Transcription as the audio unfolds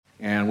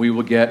and we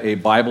will get a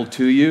Bible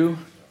to you.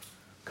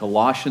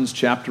 Colossians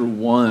chapter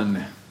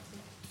 1.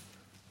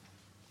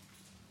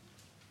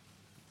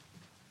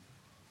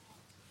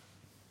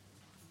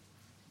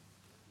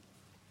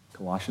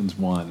 Colossians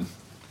 1.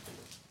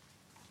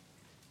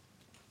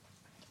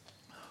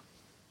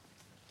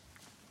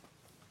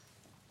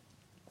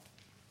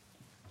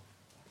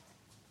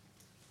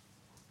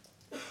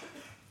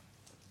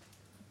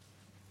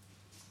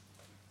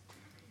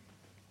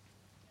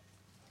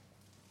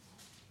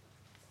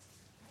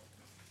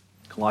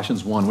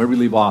 Colossians 1, where did we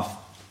leave off?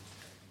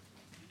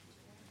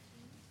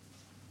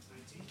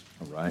 19.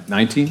 All right,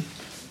 19? Is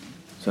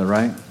that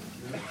right?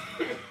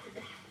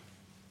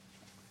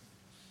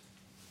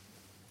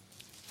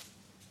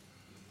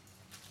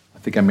 I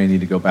think I may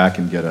need to go back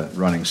and get a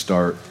running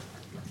start.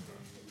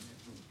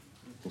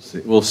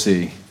 We'll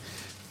see.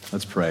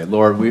 Let's pray.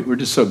 Lord, we're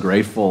just so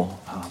grateful,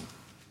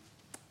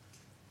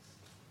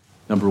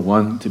 number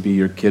one, to be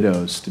your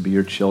kiddos, to be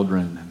your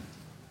children.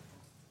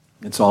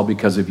 It's all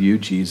because of you,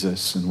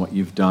 Jesus, and what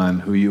you've done,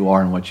 who you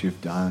are and what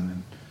you've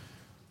done.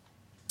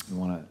 And we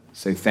want to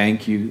say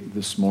thank you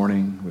this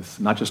morning with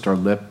not just our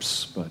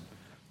lips, but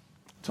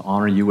to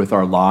honor you with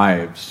our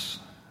lives,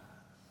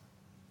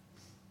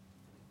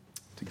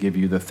 to give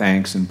you the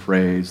thanks and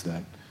praise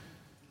that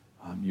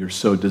you're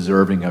so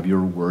deserving of,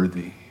 you're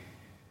worthy.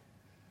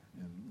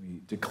 And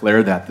we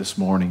declare that this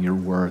morning, your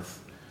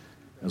worth,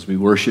 as we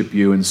worship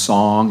you in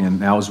song, and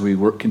now as we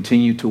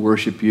continue to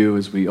worship you,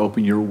 as we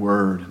open your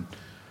word, and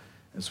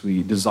as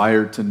we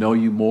desire to know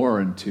you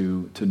more and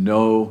to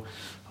know,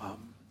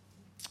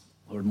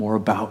 Lord, more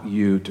about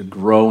you, to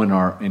grow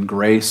in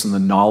grace and the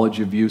knowledge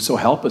of you. So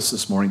help us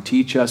this morning.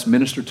 Teach us,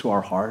 minister to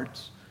our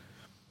hearts.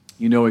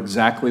 You know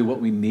exactly what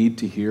we need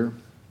to hear.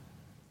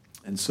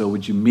 And so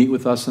would you meet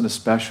with us in a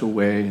special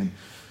way, and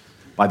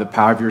by the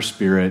power of your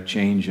Spirit,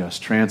 change us,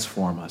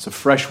 transform us. A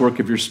fresh work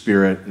of your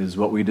Spirit is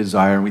what we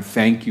desire, and we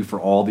thank you for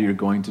all that you're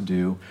going to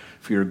do.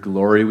 For your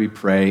glory, we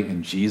pray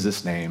in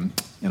Jesus' name.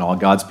 And all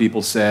God's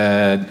people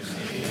said,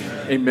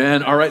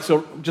 Amen. All right,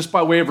 so just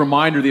by way of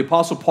reminder, the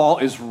Apostle Paul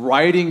is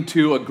writing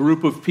to a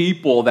group of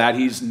people that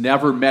he's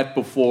never met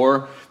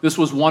before. This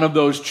was one of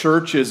those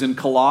churches in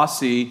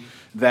Colossae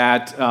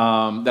that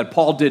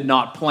Paul did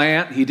not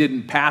plant. He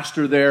didn't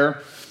pastor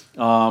there.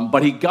 But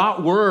he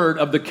got word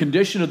of the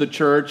condition of the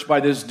church by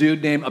this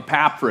dude named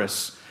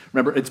Epaphras.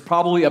 Remember, it's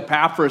probably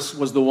Epaphras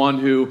was the one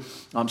who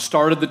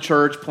started the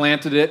church,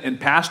 planted it, and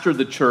pastored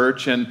the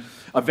church. And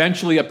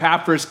eventually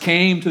Epaphras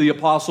came to the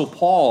Apostle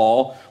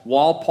Paul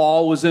while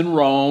Paul was in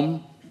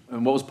Rome.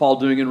 And what was Paul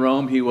doing in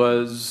Rome? He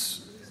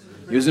was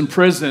in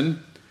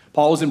prison.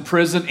 Paul was in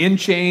prison, in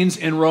chains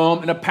in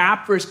Rome. And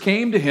Epaphras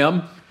came to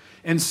him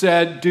and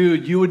said,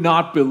 dude, you would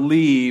not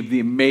believe the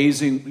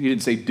amazing... He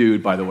didn't say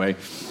dude, by the way.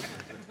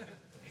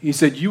 He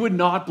said, you would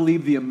not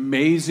believe the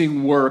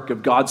amazing work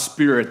of God's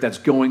Spirit that's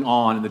going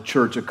on in the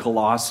church of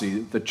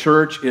Colossae. The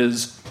church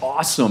is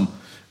awesome.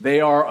 They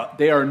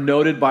are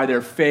noted by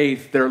their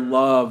faith, their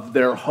love,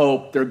 their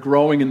hope. They're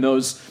growing in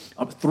those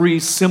three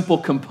simple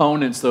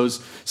components,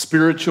 those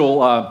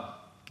spiritual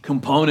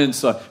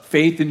components,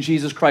 faith in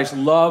Jesus Christ,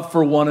 love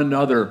for one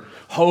another,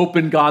 hope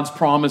in God's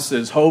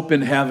promises, hope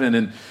in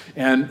heaven.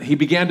 And he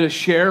began to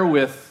share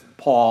with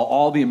Paul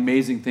all the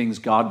amazing things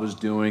God was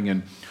doing,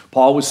 and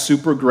Paul was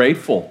super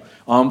grateful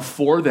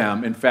for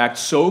them. In fact,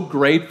 so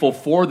grateful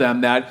for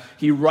them that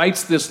he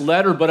writes this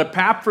letter. But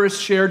Epaphras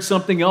shared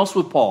something else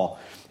with Paul.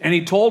 And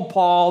he told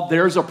Paul,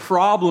 there's a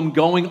problem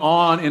going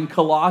on in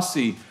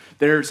Colossae.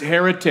 There's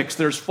heretics.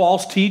 There's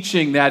false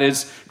teaching that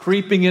is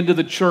creeping into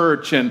the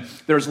church. And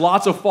there's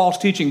lots of false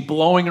teaching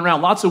blowing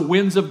around. Lots of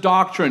winds of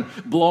doctrine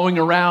blowing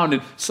around.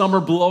 And some are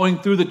blowing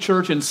through the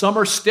church. And some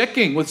are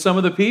sticking with some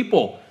of the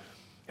people.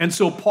 And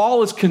so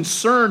Paul is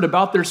concerned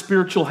about their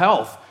spiritual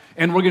health.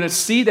 And we're going to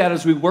see that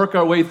as we work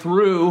our way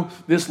through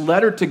this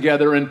letter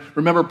together. And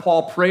remember,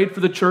 Paul prayed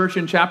for the church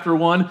in chapter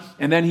 1,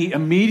 and then he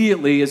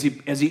immediately, as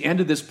he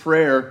ended this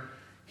prayer,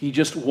 he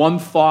just one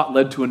thought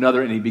led to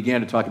another, and he began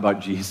to talk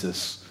about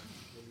Jesus.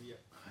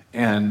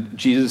 And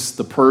Jesus,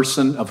 the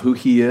person of who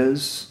he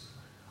is,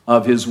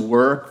 of his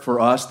work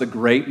for us, the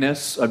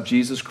greatness of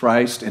Jesus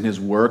Christ and his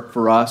work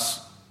for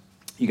us.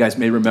 You guys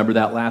may remember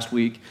that last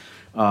week.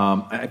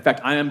 In fact,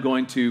 I am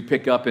going to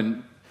pick up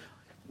in...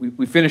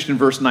 We finished in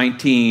verse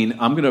 19.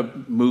 I'm going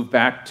to move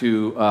back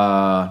to,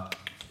 how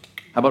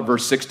about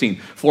verse 16?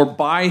 For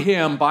by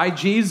him, by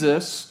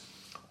Jesus,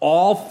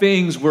 all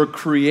things were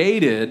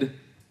created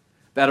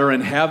that are in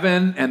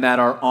heaven and that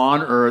are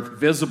on earth,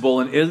 visible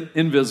and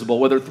invisible,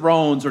 whether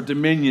thrones or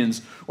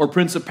dominions or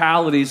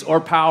principalities or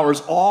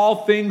powers.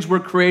 All things were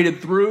created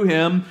through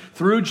him,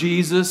 through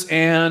Jesus,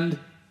 and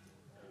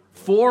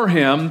for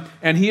him.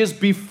 And he is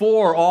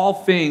before all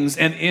things,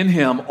 and in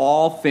him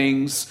all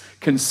things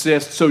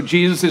consist. So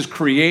Jesus is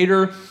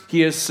creator,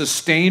 he is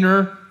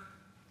sustainer,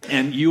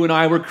 and you and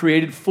I were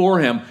created for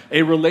him,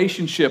 a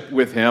relationship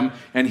with him,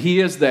 and he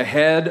is the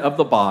head of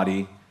the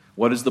body.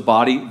 What is the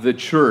body? The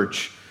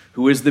church,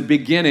 who is the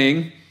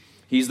beginning.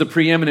 He's the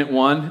preeminent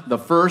one, the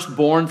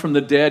firstborn from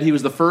the dead. He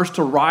was the first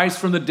to rise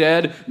from the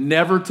dead,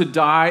 never to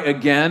die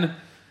again,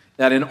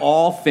 that in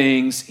all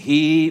things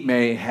he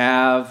may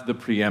have the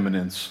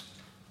preeminence.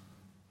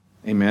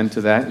 Amen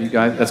to that, you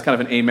guys? That's kind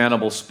of an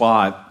amenable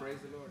spot.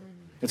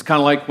 It's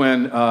kind of like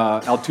when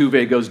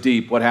Altuve goes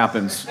deep. What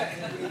happens?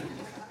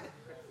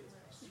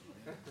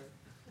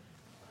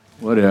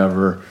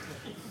 Whatever.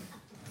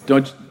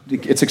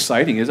 It's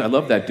exciting, isn't it? I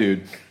love that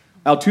dude.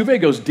 Altuve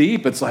goes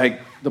deep. It's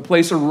like the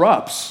place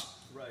erupts.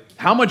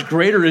 How much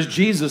greater is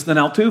Jesus than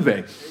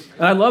Altuve?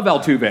 And I love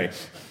Altuve.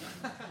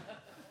 Did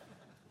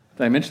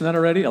I mention that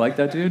already? I like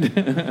that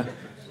dude.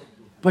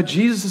 But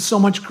Jesus is so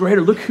much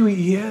greater. Look who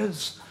he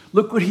is.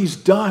 Look what he's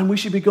done. We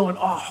should be going,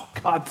 oh,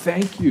 God,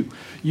 thank you.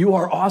 You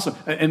are awesome.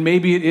 And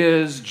maybe it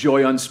is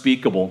joy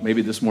unspeakable,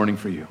 maybe this morning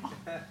for you.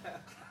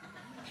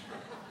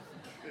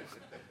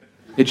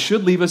 It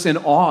should leave us in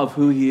awe of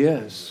who he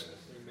is.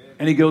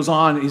 And he goes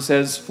on, he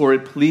says, for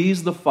it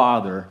pleased the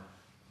Father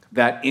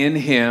that in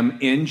him,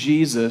 in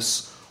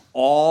Jesus,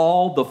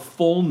 all the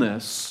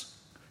fullness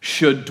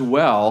should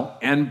dwell,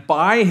 and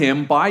by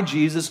him, by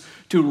Jesus,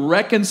 to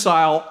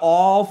reconcile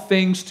all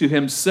things to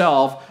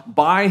himself,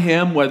 by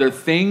him, whether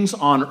things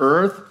on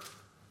earth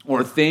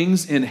or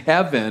things in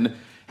heaven,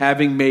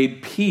 having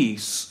made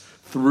peace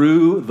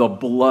through the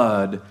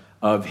blood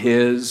of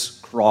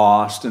his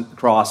cross.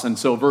 And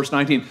so verse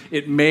 19,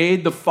 it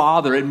made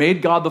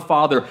God the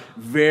Father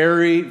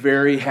very,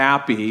 very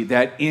happy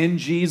that in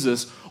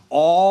Jesus,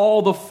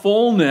 all the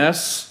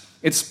fullness,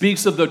 it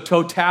speaks of the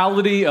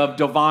totality of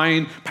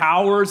divine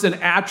powers and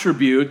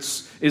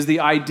attributes, is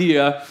the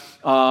idea,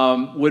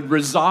 would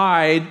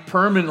reside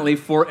permanently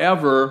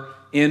forever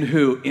in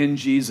who? In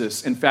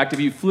Jesus. In fact, if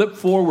you flip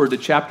forward to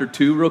chapter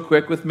 2 real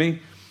quick with me,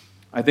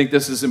 I think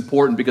this is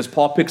important because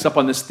Paul picks up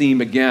on this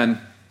theme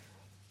again.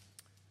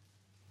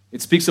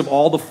 It speaks of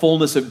all the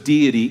fullness of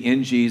deity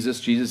in Jesus.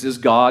 Jesus is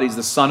God. He's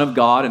the Son of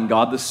God and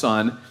God the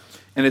Son.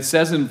 And it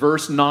says in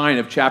verse 9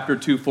 of chapter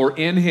 2, for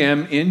in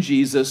him, in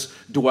Jesus,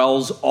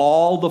 dwells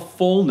all the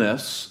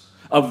fullness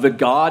of the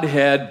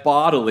Godhead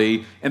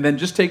bodily. And then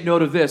just take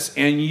note of this,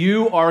 and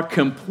you are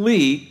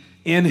complete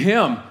in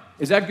him.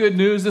 Is that good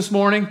news this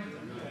morning?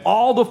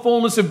 All the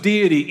fullness of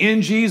deity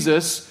in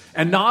Jesus.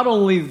 And not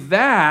only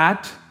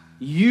that,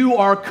 you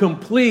are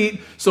complete.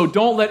 So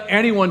don't let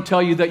anyone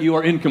tell you that you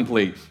are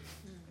incomplete.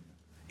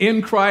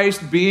 In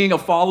Christ, being a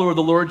follower of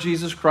the Lord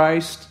Jesus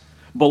Christ,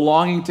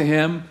 belonging to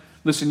him,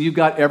 listen, you've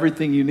got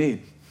everything you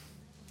need.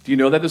 Do you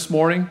know that this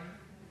morning?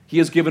 He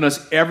has given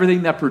us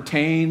everything that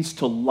pertains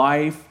to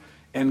life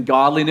and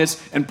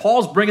godliness. And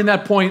Paul's bringing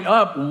that point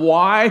up.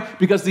 Why?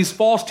 Because these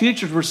false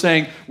teachers were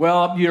saying,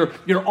 well,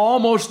 you're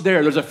almost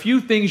there. There's a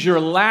few things you're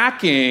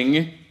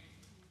lacking.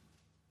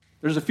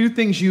 There's a few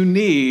things you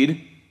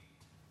need.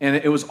 And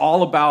it was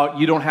all about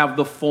you don't have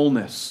the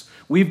fullness.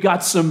 We've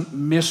got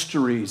some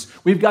mysteries.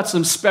 We've got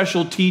some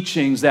special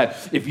teachings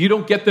that if you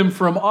don't get them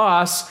from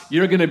us,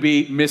 you're going to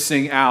be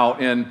missing out.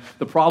 And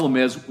the problem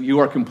is you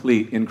are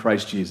complete in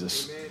Christ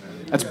Jesus.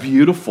 That's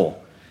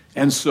beautiful.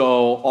 And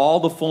so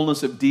all the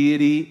fullness of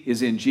deity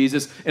is in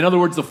Jesus. In other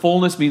words, the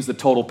fullness means the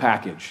total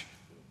package.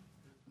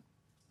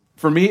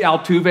 For me,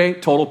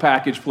 Altuve, total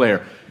package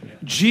player.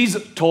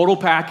 Jesus, total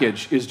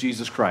package is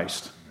Jesus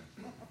Christ.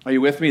 Are you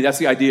with me? That's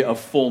the idea of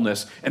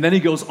fullness. And then he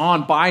goes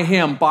on, by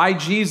him, by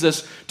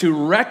Jesus, to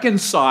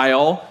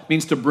reconcile,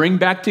 means to bring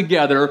back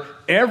together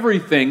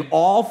everything,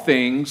 all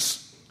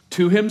things,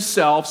 to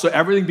himself. So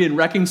everything being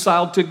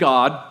reconciled to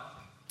God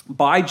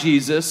by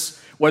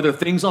Jesus, whether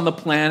things on the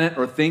planet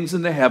or things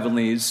in the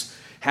heavenlies,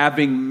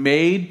 having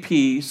made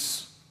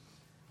peace.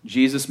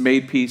 Jesus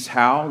made peace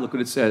how? Look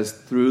what it says,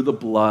 through the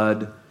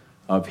blood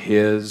of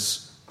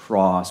his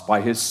cross.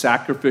 By his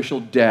sacrificial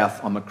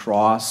death on the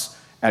cross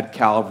at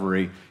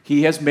Calvary,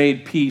 he has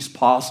made peace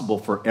possible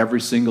for every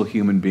single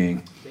human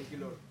being. Thank you,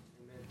 Lord.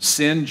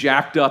 Sin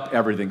jacked up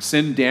everything.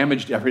 Sin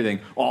damaged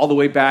everything all the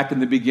way back in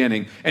the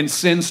beginning. And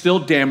sin still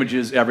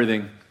damages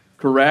everything,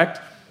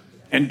 correct?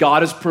 And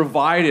God has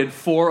provided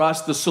for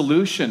us the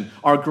solution.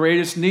 Our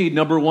greatest need,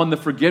 number one, the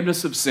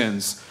forgiveness of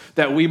sins,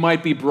 that we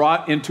might be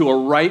brought into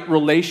a right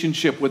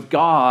relationship with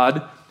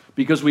God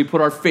because we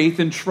put our faith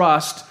and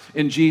trust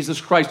in Jesus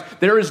Christ.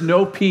 There is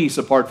no peace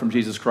apart from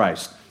Jesus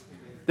Christ.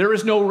 There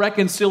is no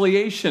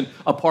reconciliation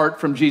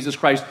apart from Jesus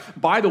Christ.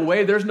 By the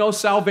way, there's no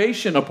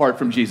salvation apart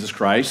from Jesus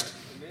Christ.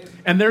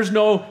 And there's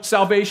no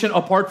salvation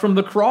apart from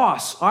the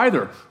cross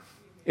either.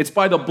 It's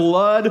by the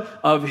blood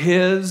of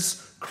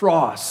his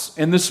cross.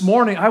 And this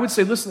morning, I would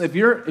say, listen, if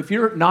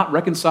you're not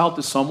reconciled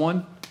to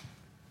someone,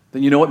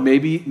 then you know what?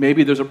 Maybe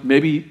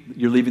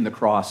you're leaving the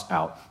cross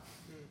out.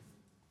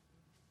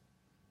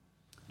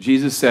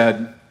 Jesus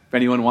said, if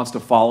anyone wants to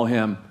follow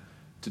him,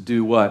 to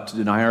do what? To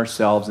deny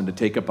ourselves and to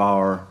take up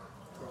our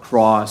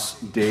cross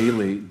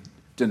daily.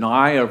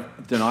 Denial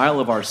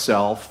of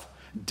ourself,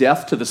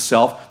 death to the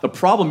self. The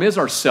problem is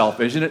our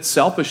self, isn't it?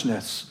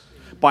 Selfishness.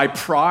 By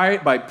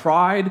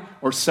pride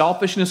or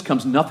selfishness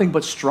comes nothing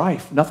but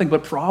strife, nothing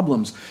but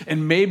problems.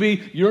 And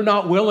maybe you're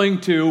not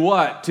willing to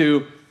what?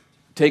 To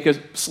take a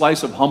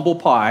slice of humble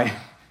pie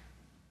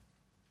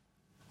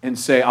and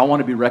say, I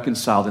want to be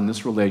reconciled in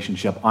this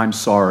relationship. I'm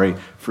sorry.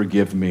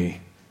 Forgive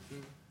me.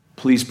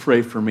 Please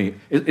pray for me.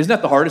 Isn't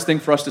that the hardest thing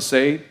for us to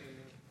say,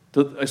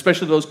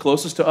 especially those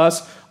closest to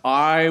us?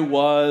 I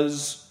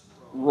was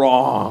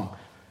wrong.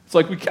 It's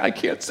like, I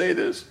can't say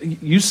this.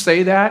 You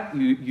say that,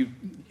 you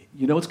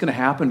know what's going to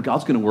happen?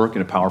 God's going to work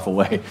in a powerful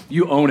way.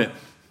 You own it.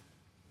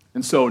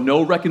 And so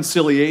no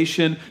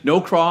reconciliation, no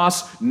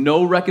cross,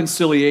 no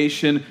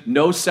reconciliation,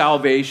 no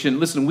salvation.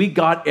 Listen, we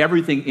got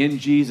everything in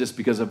Jesus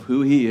because of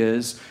who he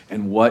is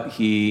and what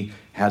he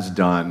has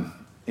done.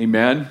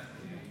 Amen?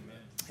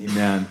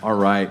 Amen. All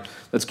right,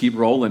 let's keep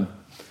rolling.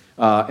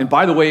 And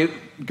by the way,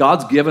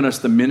 God's given us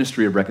the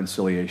ministry of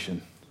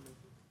reconciliation.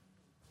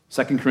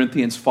 2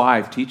 Corinthians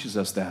 5 teaches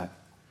us that.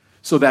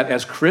 So that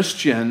as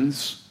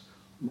Christians,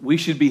 we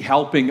should be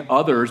helping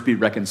others be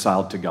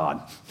reconciled to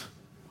God.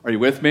 Are you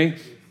with me?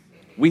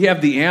 We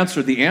have the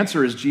answer. The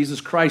answer is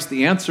Jesus Christ.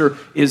 The answer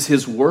is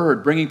his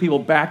word, bringing people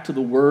back to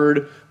the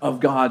word of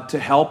God to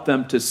help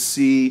them to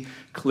see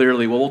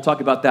clearly. Well, we'll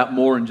talk about that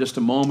more in just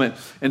a moment.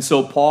 And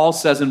so Paul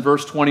says in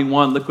verse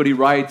 21, look what he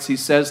writes. He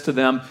says to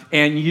them,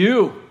 and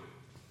you,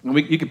 and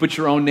you can put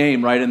your own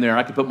name right in there.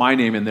 I can put my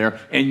name in there.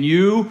 And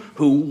you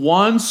who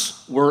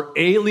once were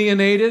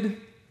alienated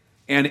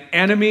and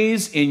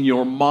enemies in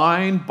your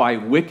mind by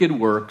wicked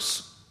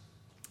works,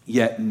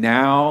 yet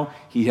now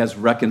he has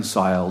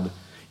reconciled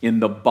in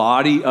the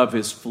body of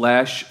his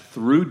flesh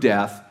through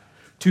death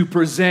to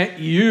present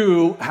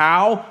you,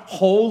 how?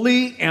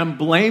 Holy and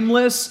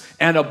blameless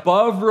and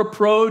above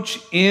reproach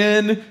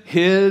in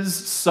his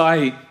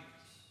sight.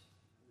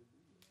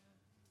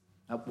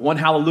 One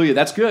hallelujah.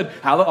 That's good.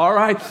 All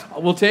right.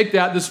 We'll take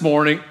that this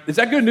morning. Is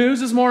that good news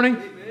this morning?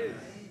 Amen.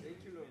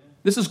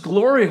 This is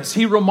glorious.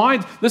 He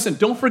reminds, listen,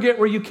 don't forget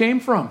where you came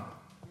from.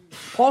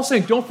 Paul's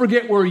saying, don't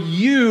forget where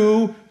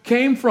you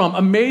came from.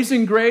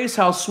 Amazing grace,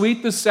 how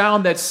sweet the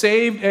sound that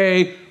saved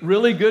a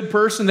really good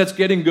person that's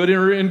getting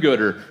gooder and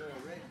gooder.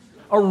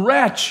 A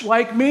wretch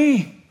like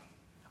me.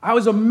 I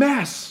was a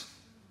mess.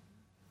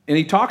 And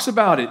he talks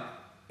about it.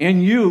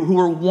 And you who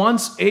were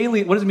once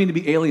alien, what does it mean to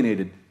be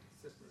alienated?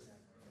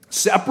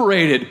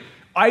 Separated,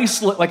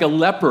 isolate, like a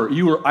leper.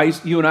 You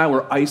and I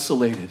were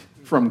isolated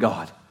from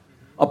God,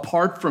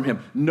 apart from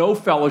him. No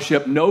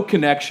fellowship, no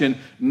connection,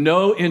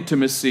 no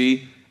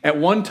intimacy. At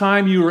one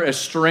time you were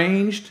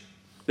estranged.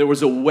 There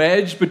was a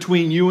wedge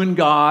between you and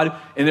God,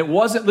 and it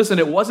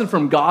wasn't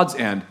from God's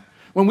end.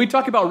 When we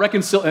talk about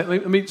reconciliation,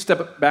 let me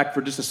step back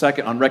for just a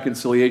second on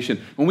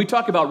reconciliation. When we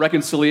talk about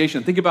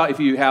reconciliation, think about if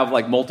you have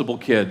like multiple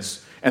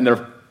kids and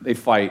they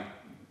fight.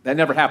 That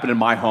never happened in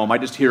my home. I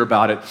just hear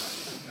about it.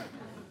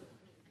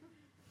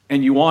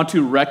 And you want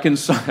to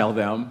reconcile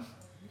them,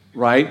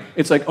 right?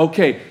 It's like,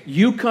 okay,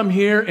 you come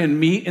here and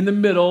meet in the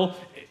middle,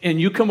 and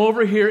you come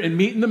over here and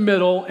meet in the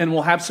middle, and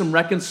we'll have some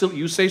reconciliation.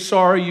 You say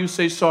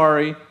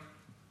sorry,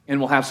 and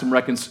we'll have some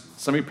reconciliation.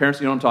 Some of your parents,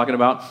 you know what I'm talking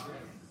about?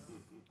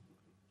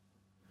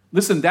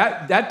 Listen,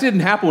 that didn't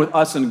happen with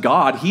us and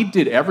God. He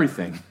did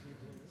everything.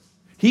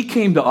 He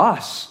came to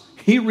us.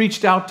 He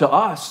reached out to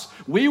us.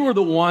 We were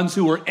the ones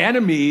who were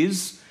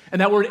enemies, and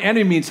that word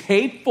enemy means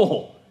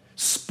hateful,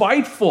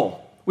 spiteful.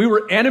 We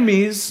were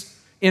enemies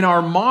in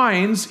our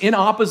minds, in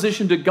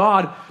opposition to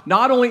God,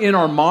 not only in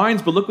our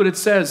minds, but look what it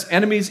says,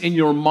 enemies in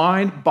your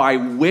mind by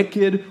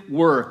wicked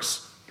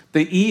works. So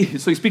he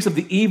speaks of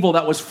the evil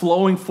that was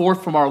flowing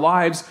forth from our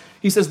lives.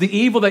 He says the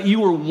evil that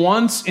you were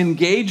once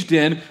engaged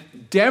in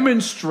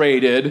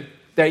demonstrated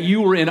that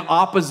you were in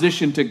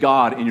opposition to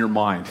God in your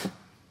mind.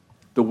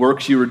 The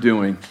works you were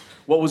doing.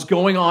 What was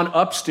going on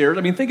upstairs,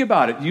 I mean, think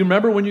about it. Do you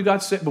remember when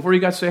before you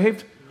got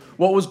saved?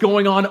 What was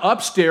going on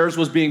upstairs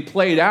was being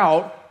played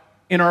out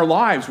in our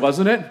lives,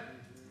 wasn't it?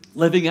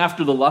 Living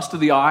after the lust of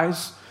the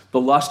eyes,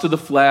 the lust of the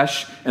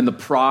flesh, and the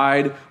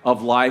pride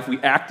of life. We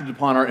acted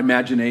upon our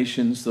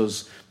imaginations,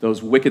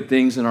 those wicked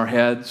things in our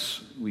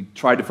heads. We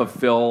tried to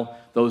fulfill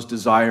those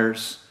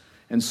desires.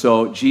 And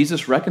so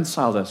Jesus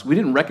reconciled us. We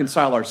didn't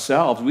reconcile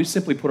ourselves. We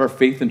simply put our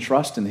faith and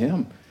trust in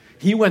him.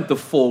 He went the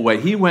full way.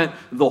 He went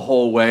the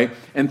whole way.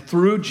 And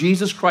through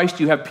Jesus Christ,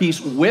 you have peace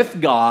with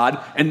God.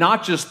 And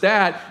not just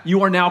that,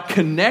 you are now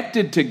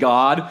connected to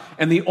God.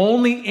 And the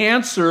only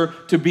answer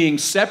to being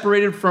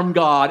separated from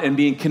God and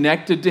being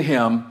connected to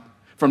him,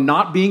 from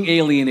not being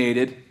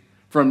alienated,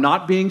 from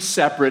not being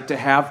separate, to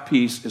have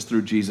peace is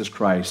through Jesus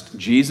Christ.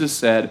 Jesus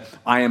said,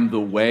 I am the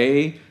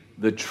way,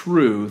 the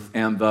truth,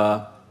 and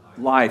the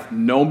life.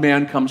 No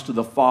man comes to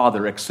the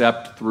Father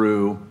except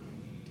through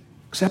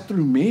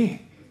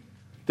me.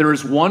 There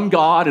is one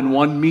God and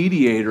one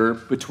mediator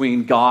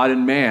between God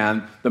and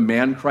man, the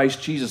man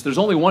Christ Jesus. There's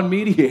only one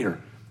mediator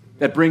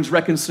that brings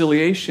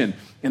reconciliation,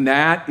 and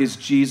that is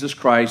Jesus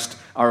Christ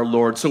our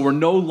Lord. So we're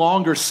no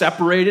longer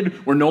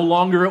separated. We're no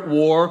longer at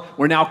war.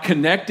 We're now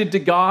connected to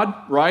God,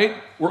 right?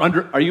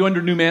 Are you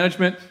under new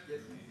management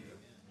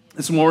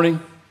this morning?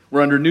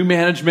 We're under new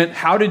management.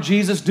 How did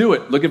Jesus do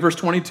it? Look at verse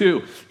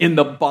 22. In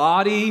the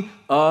body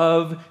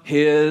of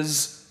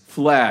his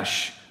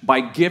flesh. by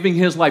giving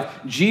his life.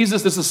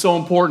 Jesus, this is so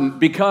important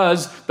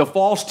because the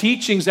false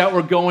teachings that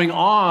were going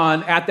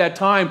on at that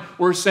time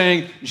were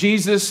saying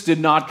Jesus did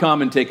not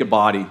come and take a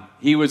body.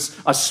 He was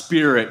a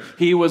spirit.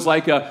 He was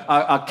like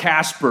a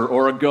Casper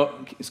or a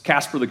ghost. Is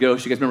Casper the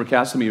ghost? You guys remember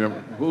Casper? Some of you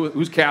remember?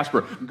 Who's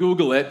Casper?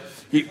 Google it.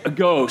 A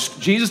ghost.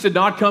 Jesus did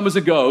not come as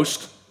a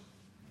ghost.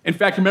 In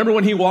fact, remember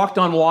when he walked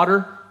on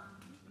water?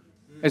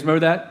 You guys remember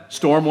that?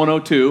 Storm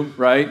 102,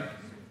 right?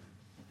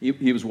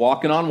 He was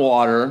walking on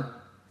water,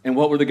 and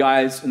what were the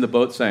guys in the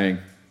boat saying?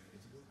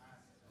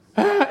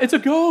 It's a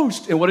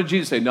ghost. And what did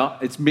Jesus say? No,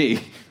 it's me.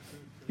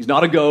 He's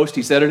not a ghost.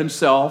 He said it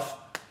himself.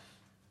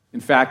 In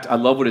fact, I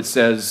love what it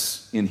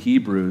says in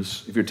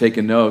Hebrews. If you're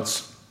taking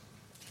notes,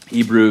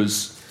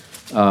 Hebrews,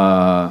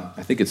 I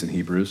think it's in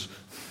Hebrews.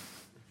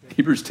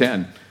 Hebrews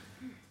 10.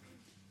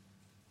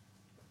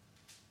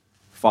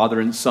 Father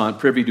and son,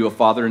 privy to a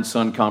father and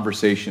son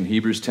conversation.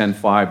 Hebrews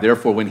 10:5.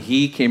 Therefore, when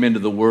he came into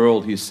the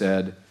world, he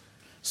said,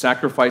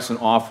 sacrifice and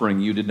offering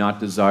you did not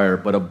desire,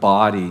 but a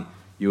body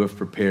you have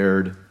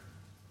prepared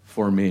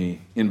for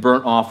me. In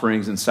burnt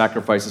offerings and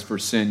sacrifices for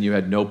sin you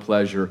had no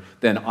pleasure.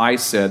 Then I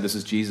said, this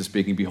is Jesus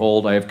speaking,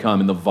 behold, I have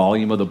come. In the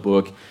volume of the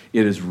book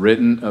it is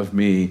written of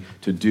me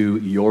to do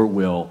your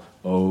will,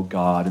 O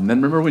God. And then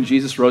remember when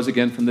Jesus rose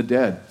again from the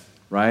dead,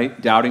 right?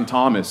 Doubting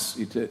Thomas.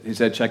 He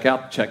said,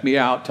 check me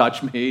out,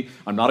 touch me.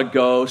 I'm not a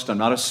ghost. I'm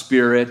not a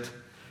spirit.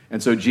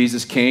 And so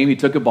Jesus came. He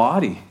took a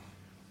body.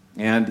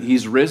 And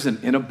he's risen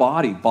in a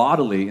body,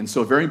 bodily. And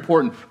so very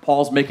important,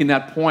 Paul's making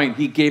that point.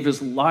 He gave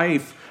his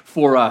life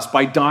for us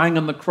by dying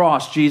on the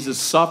cross. Jesus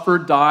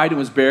suffered, died, and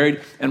was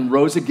buried, and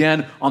rose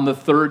again on the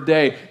third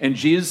day. And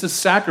Jesus'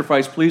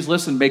 sacrifice, please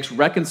listen, makes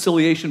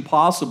reconciliation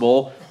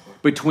possible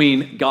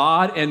between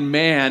God and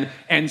man.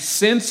 And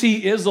since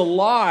he is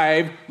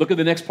alive, look at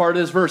the next part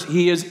of this verse,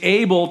 he is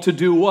able to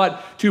do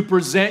what? To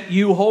present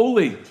you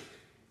holy.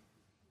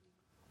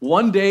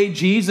 One day,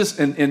 Jesus,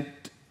 and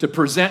to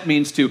present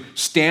means to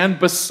stand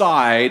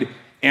beside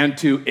and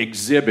to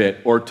exhibit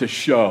or to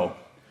show.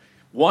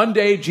 One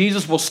day,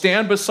 Jesus will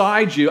stand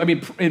beside you. I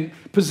mean,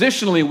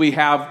 positionally, we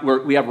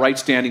have right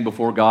standing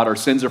before God. Our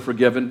sins are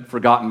forgiven,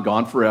 forgotten,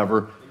 gone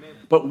forever. Amen.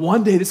 But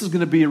one day, this is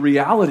going to be a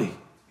reality.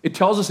 It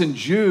tells us in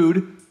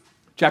Jude,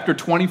 chapter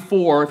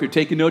 24, if you're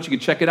taking notes, you can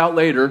check it out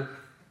later,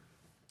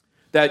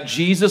 that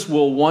Jesus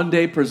will one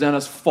day present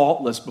us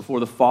faultless before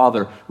the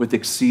Father with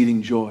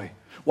exceeding joy.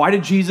 Why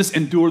did Jesus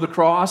endure the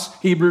cross?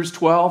 Hebrews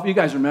 12, you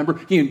guys remember.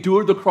 He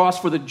endured the cross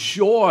for the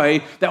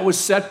joy that was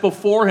set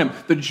before him,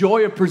 the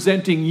joy of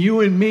presenting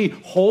you and me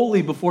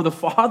holy before the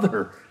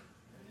Father,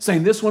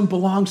 saying, this one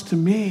belongs to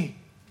me,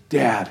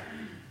 Dad.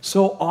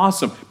 So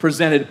awesome.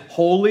 Presented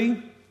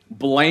holy,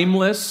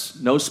 blameless,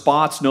 no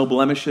spots, no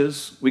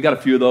blemishes. We got a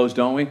few of those,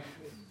 don't we?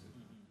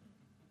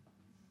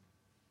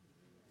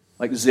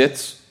 Like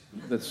zits,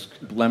 that's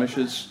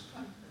blemishes.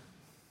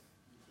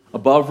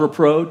 Above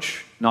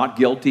reproach, not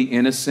guilty,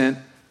 innocent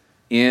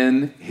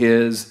in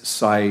his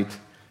sight.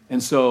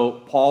 And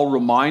so Paul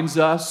reminds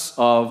us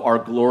of our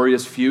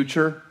glorious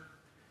future.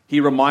 He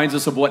reminds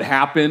us of what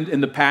happened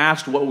in the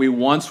past, what we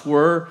once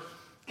were.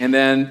 And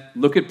then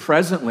look at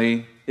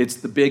presently, it's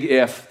the big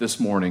if this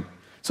morning.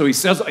 So he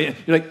says,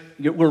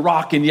 we're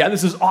rocking. Yeah,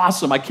 this is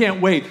awesome. I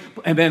can't wait.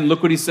 And then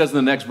look what he says in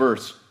the next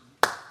verse.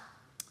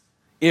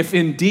 If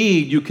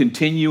indeed you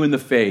continue in the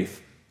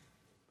faith,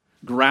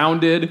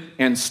 grounded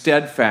and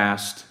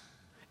steadfast,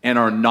 and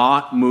are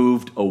not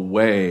moved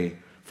away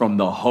from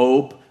the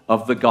hope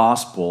of the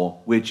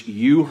gospel which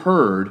you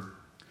heard,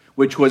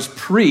 which was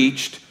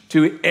preached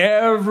to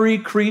every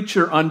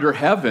creature under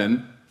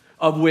heaven,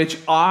 of which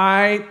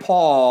I,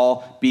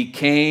 Paul,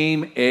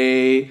 became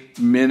a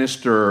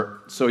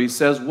minister. So he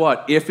says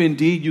what? If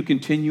indeed you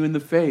continue in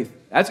the faith.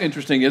 That's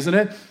interesting, isn't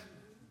it?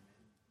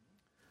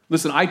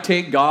 Listen, I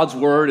take God's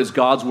word as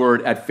God's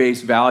word at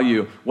face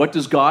value. What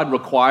does God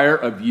require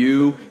of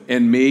you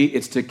and me?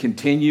 It's to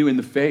continue in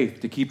the faith,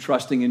 to keep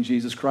trusting in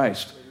Jesus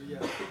Christ.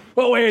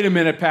 Well, wait a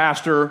minute,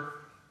 Pastor.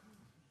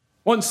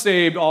 Once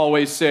saved,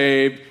 always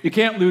saved. You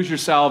can't lose your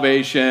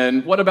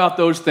salvation. What about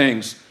those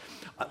things?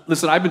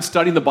 Listen, I've been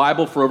studying the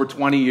Bible for over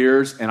 20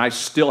 years, and I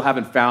still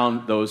haven't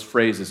found those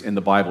phrases in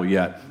the Bible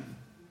yet.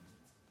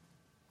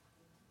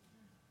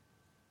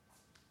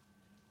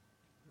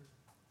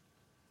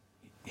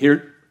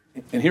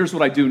 Here's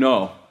what I do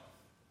know.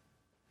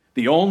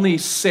 The only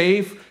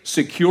safe,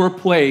 secure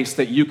place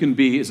that you can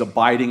be is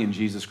abiding in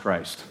Jesus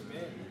Christ.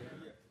 Amen.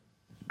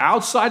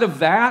 Outside of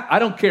that, I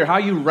don't care how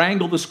you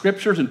wrangle the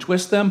scriptures and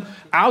twist them.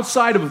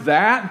 Outside of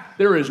that,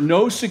 there is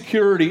no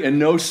security and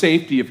no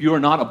safety if you are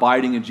not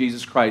abiding in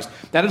Jesus Christ.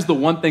 That is the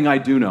one thing I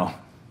do know.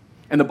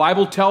 And the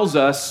Bible tells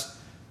us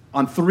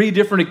on 3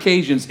 different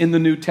occasions in the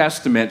New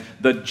Testament,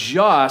 the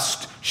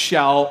just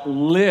shall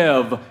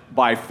live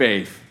by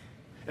faith.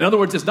 In other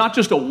words, it's not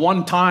just a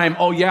one-time,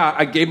 oh yeah,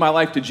 I gave my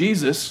life to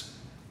Jesus.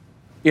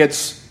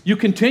 It's you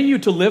continue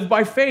to live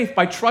by faith,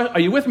 by trust. Are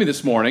you with me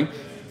this morning?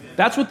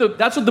 That's what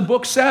the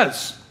book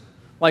says.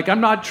 Like,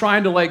 I'm not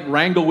trying to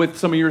wrangle with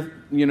some of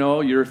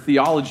your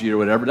theology or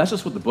whatever. That's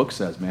just what the book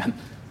says, man.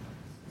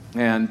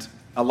 And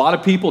A lot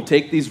of people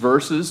take these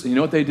verses, and you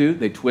know what they do?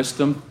 They twist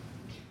them.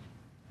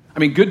 I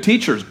mean, good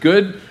teachers,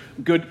 good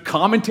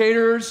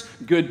commentators,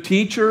 good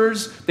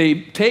teachers,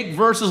 they take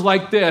verses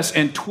like this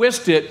and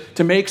twist it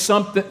to make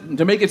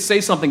it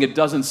say something it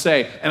doesn't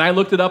say. And I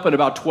looked it up in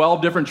about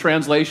 12 different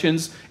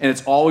translations, and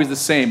it's always the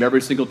same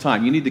every single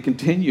time. You need to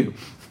continue.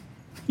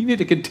 You need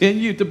to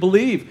continue to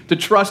believe, to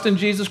trust in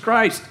Jesus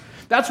Christ.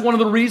 That's one of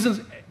the reasons.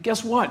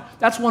 Guess what?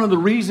 That's one of the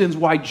reasons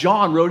why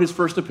John wrote his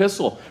first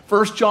epistle.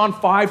 1 John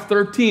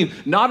 5:13.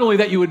 Not only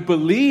that you would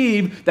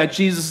believe that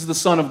Jesus is the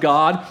Son of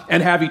God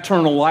and have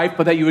eternal life,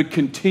 but that you would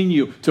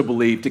continue to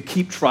believe, to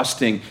keep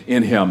trusting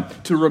in him.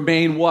 To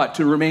remain what?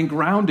 To remain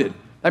grounded.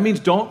 That means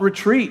don't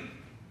retreat.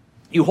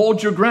 You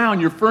hold your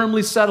ground. You're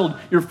firmly settled.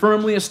 You're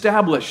firmly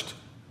established.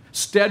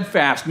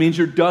 Steadfast means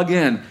you're dug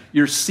in.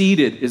 You're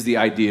seated is the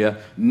idea.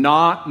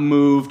 Not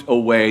moved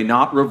away,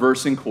 not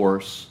reversing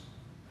course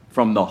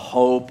from the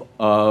hope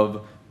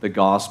of the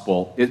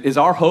gospel. Is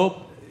our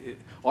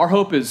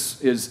hope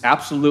is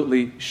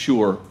absolutely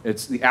sure.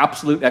 It's the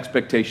absolute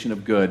expectation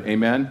of good.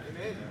 Amen?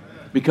 Amen?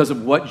 Because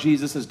of what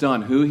Jesus has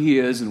done, who he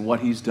is and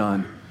what he's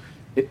done.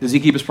 Does he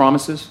keep his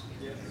promises?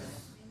 Yes.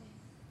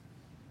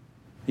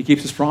 He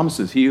keeps his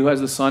promises. He who has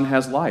the Son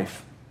has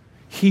life.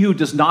 He who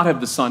does not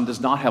have the Son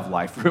does not have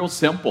life. Real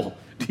simple.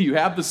 Do you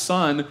have the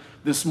Son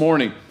this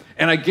morning?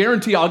 And I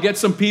guarantee I'll get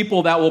some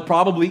people that will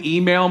probably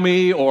email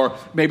me, or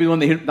maybe when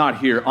they're not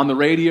here, on the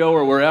radio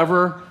or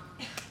wherever.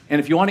 And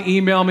if you want to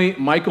email me,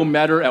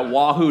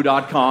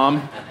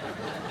 michaelmetter@wahoo.com.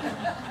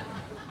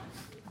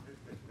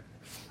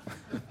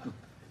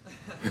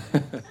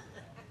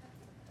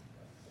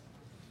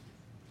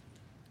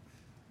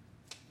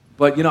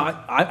 But, you know,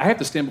 I have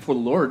to stand before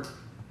the Lord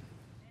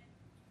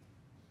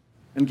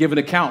and give an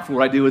account for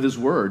what I do with his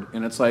word.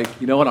 And it's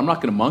like, you know what, I'm not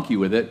going to monkey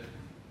with it.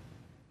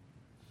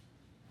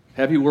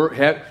 Heavy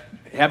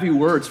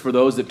words for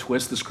those that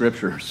twist the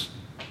scriptures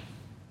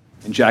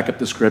and jack up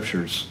the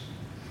scriptures.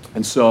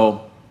 And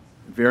so,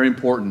 very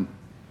important,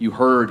 you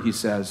heard, he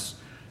says,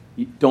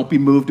 don't be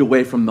moved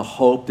away from the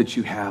hope that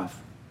you have.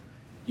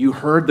 You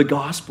heard the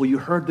gospel, you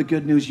heard the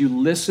good news, you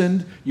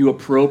listened, you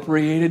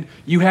appropriated,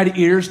 you had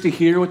ears to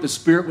hear what the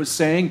Spirit was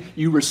saying,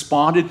 you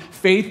responded.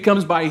 Faith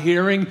comes by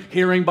hearing,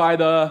 hearing by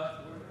the...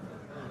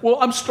 Well,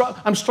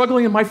 I'm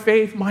struggling in my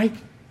faith, Mike.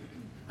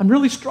 I'm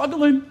really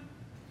struggling.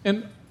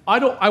 And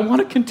I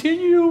want to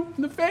continue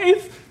in the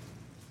faith.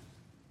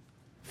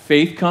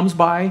 Faith comes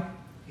by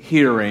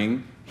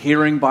hearing,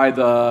 hearing by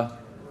the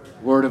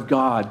word of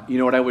God. You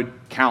know what I would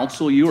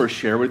counsel you or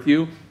share with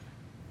you?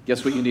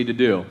 Guess what you need to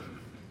do?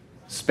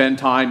 Spend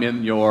time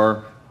in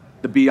the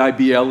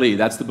Bible.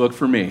 That's the book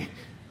for me.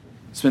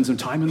 Spend some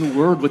time in the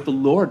Word with the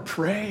Lord.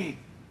 Pray.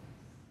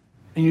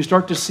 And you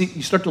start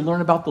to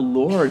learn about the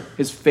Lord,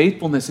 his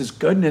faithfulness, his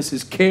goodness,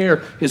 his care,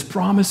 his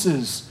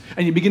promises.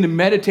 And you begin to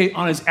meditate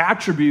on his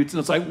attributes.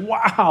 And it's like,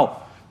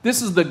 wow,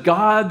 this is the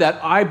God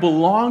that I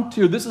belong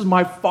to. This is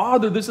my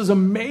Father. This is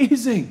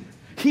amazing.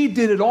 He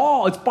did it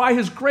all. It's by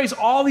his grace.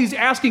 All he's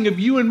asking of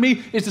you and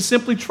me is to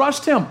simply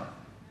trust him.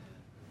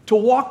 To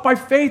walk by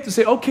faith, to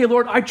say, okay,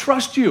 Lord, I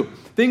trust you.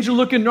 Things are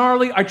looking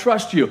gnarly, I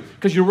trust you,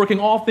 because you're working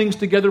all things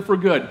together for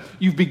good.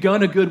 You've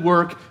begun a good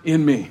work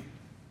in me.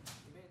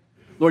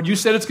 Lord, you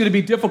said it's going to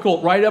be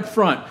difficult right up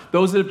front.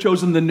 Those that have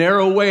chosen the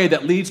narrow way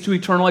that leads to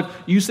eternal life,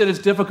 you said it's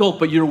difficult,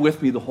 but you're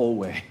with me the whole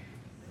way.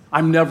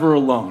 I'm never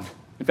alone.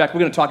 In fact, we're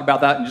going to talk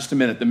about that in just a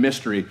minute, the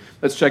mystery.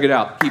 Let's check it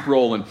out. Keep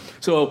rolling.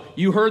 So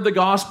you heard the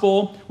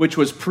gospel, which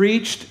was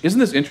preached. Isn't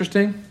this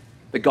interesting?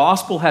 The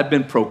gospel had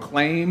been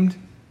proclaimed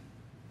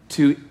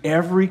to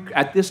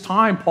at this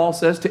time, Paul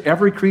says, to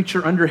every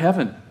creature under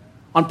heaven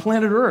on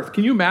planet Earth.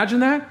 Can you imagine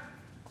that?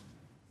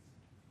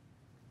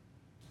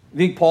 You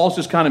think Paul's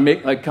just kind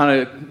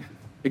of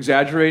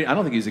exaggerating? I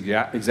don't think he's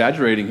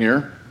exaggerating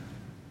here.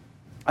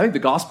 I think the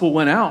gospel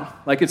went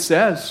out, like it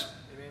says.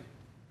 Amen.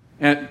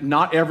 And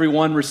not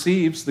everyone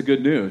receives the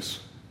good news.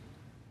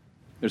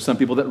 There's some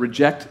people that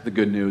reject the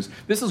good news.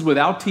 This is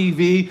without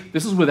TV.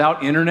 This is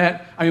without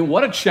internet. I mean,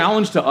 what a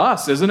challenge to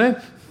us, isn't it?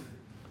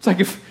 It's like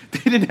if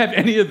they didn't have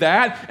any of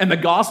that, and the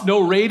gospel,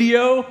 no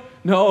radio,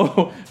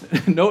 no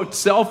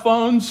cell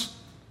phones,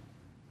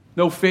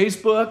 no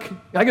Facebook.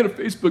 I got a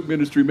Facebook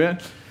ministry, man.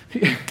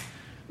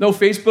 No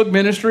Facebook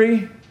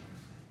ministry,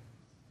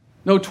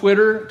 no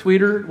Twitter,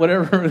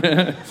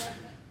 whatever.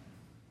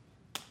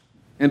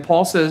 And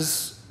Paul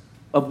says,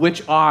 of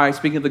which I,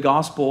 speaking of the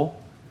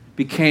gospel,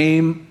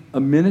 became a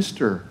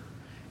minister.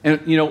 And,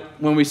 you know,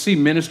 when we see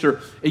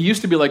minister, it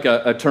used to be like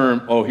a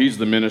term, oh, he's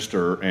the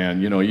minister,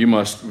 and, you know, you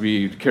must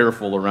be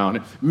careful around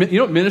it. You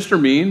know what minister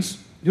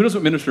means? Who knows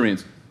what minister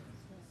means?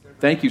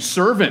 Thank you.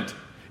 Servant.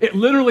 It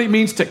literally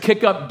means to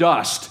kick up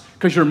dust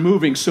because you're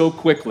moving so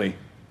quickly.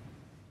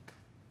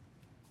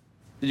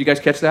 Did you guys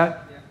catch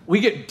that? Yeah. We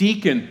get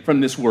deacon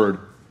from this word,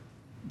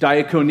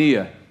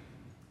 diakonia.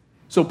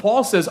 So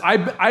Paul says,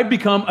 I've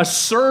become a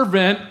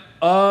servant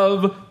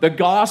of the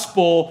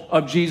gospel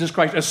of Jesus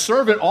Christ. A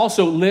servant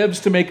also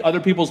lives to make other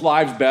people's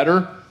lives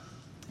better.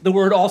 The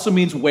word also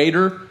means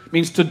waiter,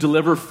 means to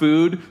deliver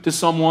food to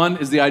someone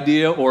is the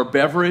idea, or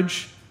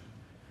beverage.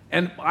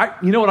 And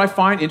you know what I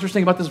find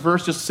interesting about this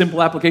verse, just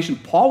simple application?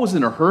 Paul was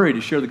in a hurry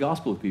to share the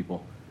gospel with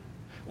people,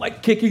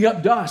 like kicking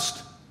up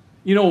dust.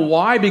 You know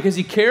why? Because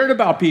he cared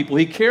about people.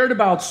 He cared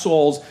about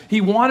souls.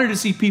 He wanted to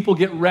see people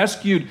get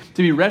rescued,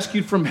 to be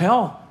rescued from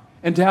hell,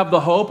 and to have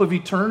the hope of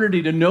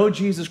eternity, to know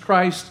Jesus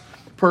Christ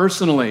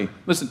personally.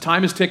 Listen,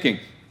 time is ticking.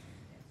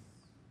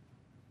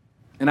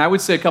 And I would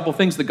say a couple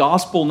things. The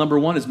gospel, number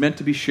one, is meant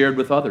to be shared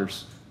with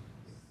others.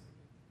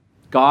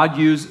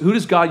 Who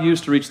does God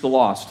use to reach the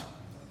lost?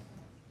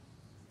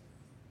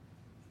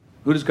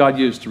 Who does God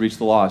use to reach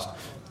the lost?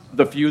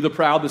 The few, the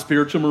proud, the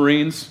spiritual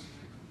Marines?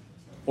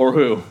 Or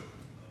who?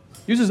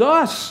 He uses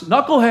us,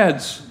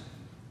 knuckleheads.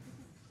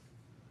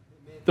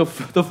 The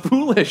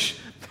foolish,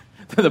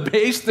 the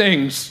base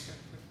things.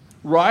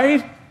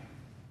 Right?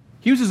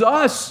 He uses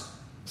us.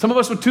 Some of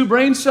us with 2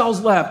 brain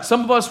cells left.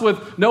 Some of us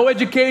with no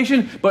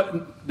education.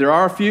 But there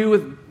are a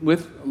few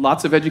with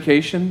lots of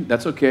education.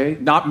 That's okay.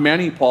 Not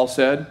many, Paul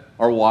said,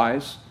 are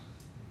wise.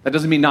 That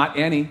doesn't mean not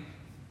any.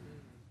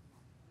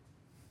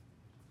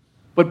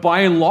 But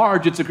by and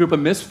large, it's a group of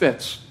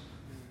misfits.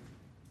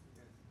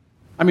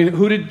 I mean,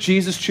 who did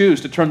Jesus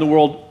choose to turn the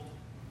world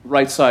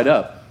right side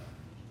up?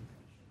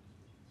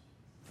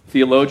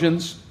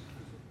 Theologians,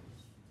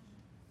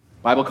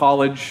 Bible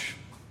college,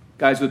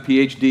 guys with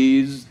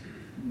PhDs,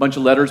 a bunch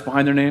of letters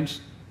behind their names,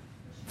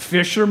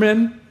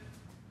 fishermen,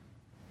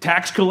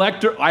 tax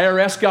collector,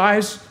 IRS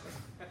guys.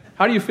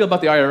 How do you feel about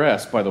the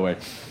IRS, by the way?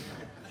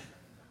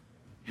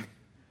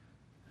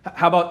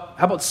 How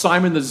about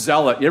Simon the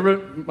Zealot? You ever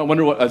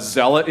wonder what a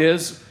zealot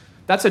is?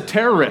 That's a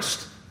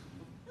terrorist.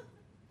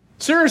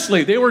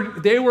 Seriously, they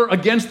were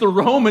against the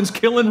Romans,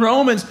 killing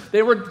Romans.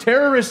 They were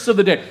terrorists of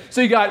the day. So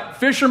you got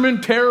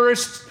fishermen,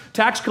 terrorists,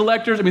 tax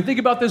collectors. I mean, think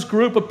about this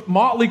group of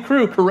motley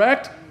crew,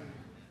 correct?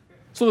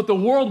 So that the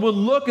world would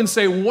look and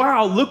say,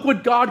 wow, look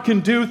what God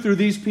can do through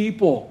these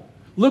people.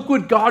 Look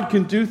what God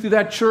can do through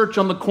that church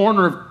on the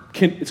corner of,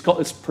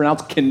 it's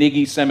pronounced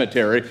Carnegie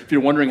Cemetery, if you're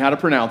wondering how to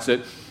pronounce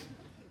it.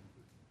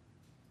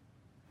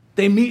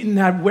 They meet in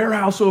that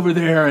warehouse over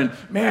there, and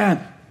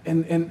man,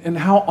 and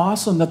how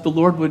awesome that the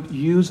Lord would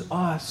use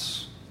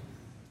us.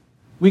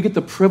 We get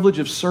the privilege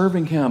of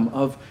serving Him,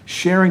 of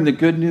sharing the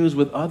good news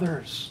with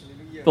others.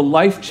 The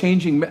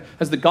life-changing.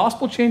 Has the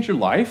gospel changed your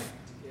life?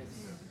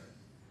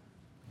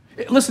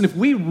 Listen, if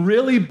we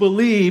really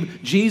believe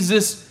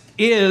Jesus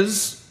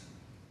is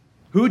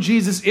who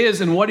Jesus is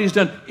and what He's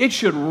done, it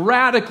should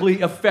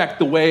radically affect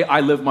the way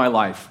I live my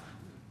life.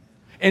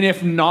 And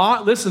if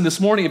not, listen, this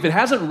morning, if it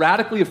hasn't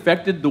radically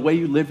affected the way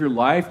you live your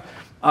life,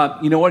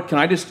 you know what? Can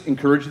I just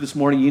encourage you this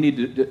morning? You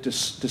need to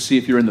see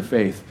if you're in the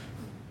faith.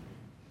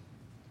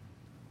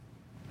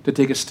 To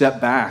take a step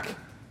back.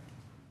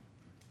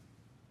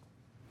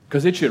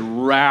 Because it should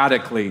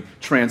radically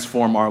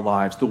transform our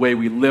lives. The way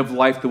we live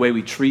life, the way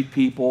we treat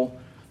people,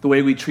 the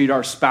way we treat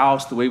our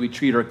spouse, the way we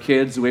treat our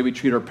kids, the way we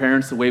treat our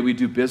parents, the way we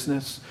do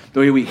business, the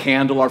way we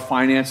handle our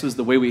finances,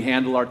 the way we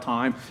handle our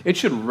time. It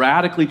should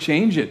radically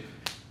change it.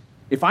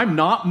 If I'm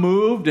not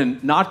moved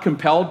and not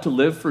compelled to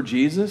live for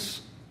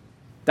Jesus,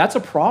 that's a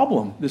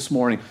problem this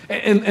morning.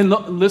 And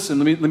listen,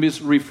 let me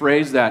just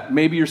rephrase that.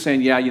 Maybe you're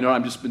saying, yeah, you know,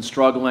 I've just been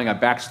struggling,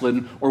 I've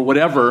backslidden, or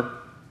whatever.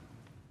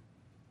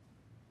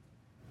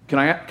 Can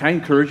I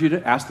encourage you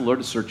to ask the Lord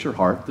to search your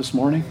heart this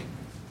morning?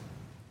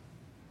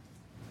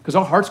 Because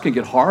our hearts can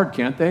get hard,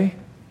 can't they?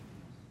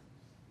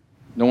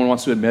 No one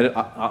wants to admit it.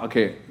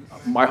 Okay,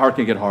 my heart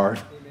can get hard.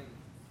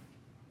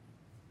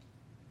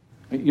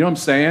 You know what I'm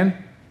saying?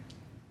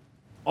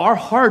 Our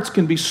hearts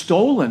can be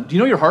stolen. Do you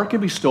know your heart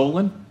can be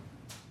stolen?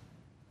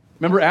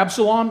 Remember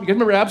Absalom? You guys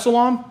remember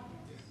Absalom?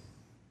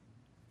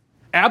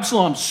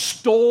 Absalom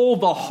stole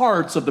the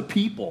hearts of the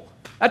people.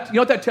 You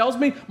know what that tells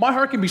me? My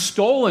heart can be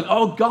stolen.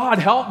 Oh, God,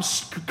 help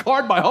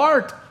guard my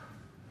heart.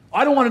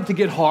 I don't want it to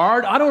get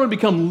hard. I don't want to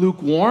become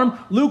lukewarm.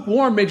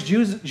 Lukewarm makes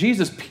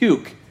Jesus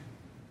puke.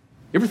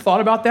 You ever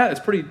thought about that? It's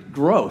pretty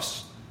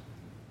gross.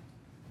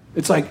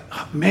 It's like,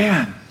 oh,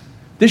 man,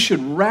 this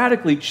should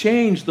radically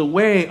change the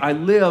way I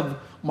live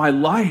my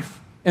life.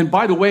 And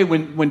by the way,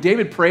 when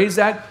David prays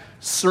that,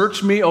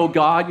 search me, O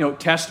God, you know,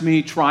 test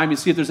me, try me,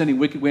 see if there's any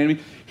wicked way in me.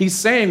 He's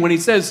saying, when he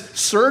says,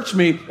 search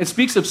me, it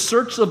speaks of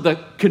search of the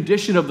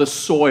condition of the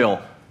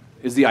soil,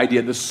 is the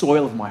idea, the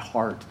soil of my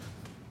heart.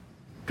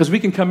 Because we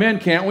can come in,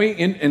 can't we,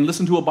 and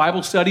listen to a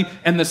Bible study,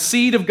 and the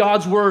seed of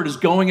God's word is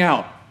going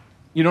out.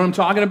 You know what I'm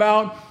talking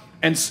about?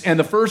 And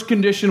the first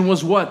condition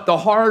was what? The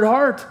hard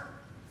heart,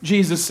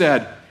 Jesus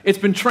said. It's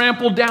been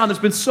trampled down. There's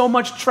been so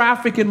much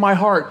traffic in my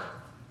heart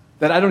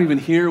that I don't even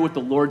hear what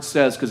the Lord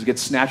says because it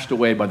gets snatched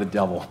away by the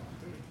devil.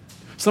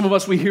 Some of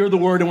us, we hear the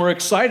word and we're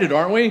excited,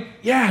 aren't we?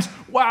 Yes.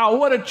 Wow,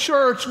 what a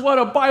church. What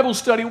a Bible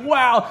study.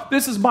 Wow,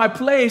 this is my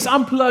place.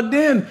 I'm plugged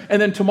in.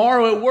 And then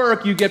tomorrow at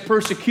work, you get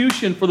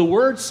persecution for the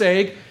word's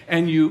sake,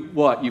 and you,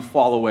 what? You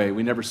fall away.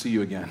 We never see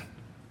you again.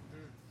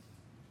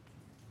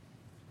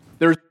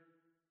 There's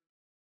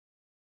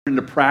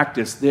into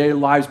practice, their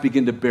lives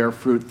begin to bear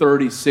fruit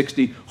 30,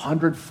 60,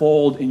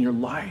 100-fold in your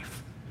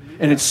life.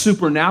 And it's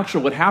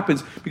supernatural what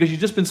happens because you've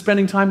just been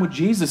spending time with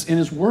Jesus in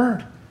His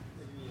Word.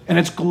 And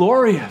it's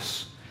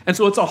glorious. And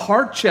so it's a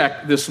heart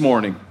check this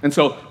morning. And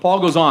so Paul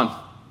goes on. Are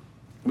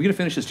we going to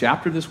finish this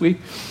chapter this week?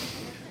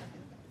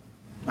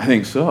 I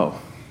think so.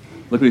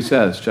 Look what he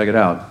says. Check it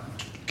out.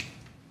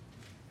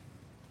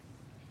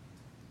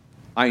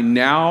 I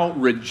now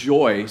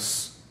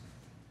rejoice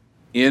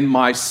in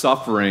my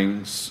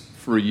sufferings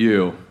for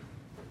you.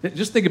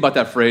 Just think about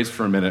that phrase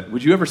for a minute.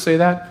 Would you ever say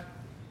that?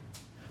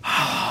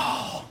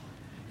 Oh,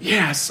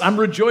 yes, I'm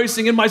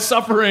rejoicing in my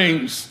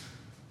sufferings.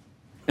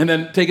 And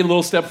then take it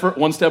one step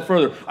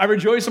further. I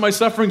rejoice in my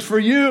sufferings for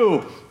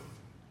you.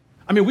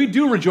 I mean, we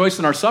do rejoice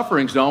in our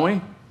sufferings, don't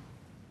we?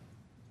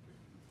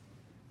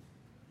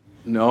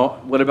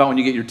 No. What about when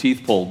you get your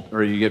teeth pulled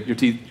or you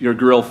get your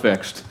grill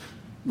fixed?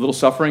 A little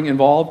suffering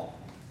involved?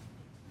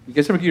 You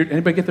guys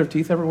anybody get their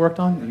teeth ever worked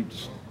on?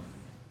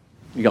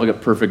 You gotta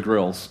get perfect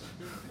grills.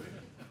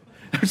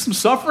 There's some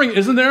suffering,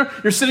 isn't there?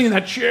 You're sitting in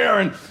that chair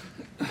and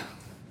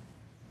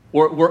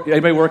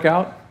anybody work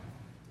out?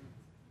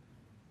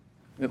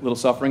 A little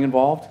suffering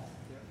involved?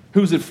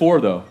 Who's it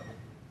for, though?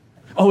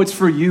 Oh, it's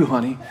for you,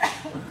 honey.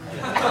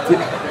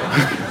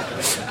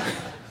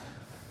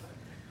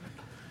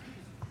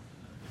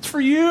 It's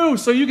for you,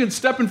 so you can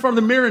step in front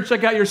of the mirror and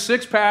check out your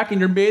six-pack and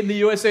your Made in the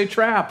USA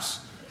traps.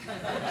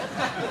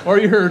 Or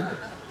your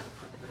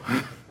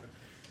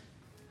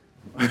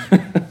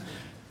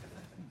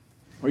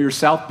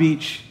South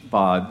Beach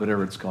bod,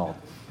 whatever it's called.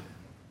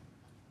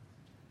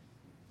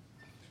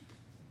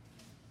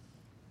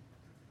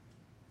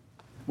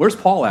 Where's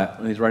Paul at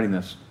when he's writing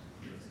this?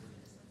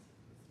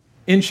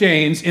 In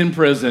chains, in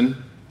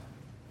prison.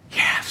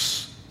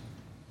 Yes.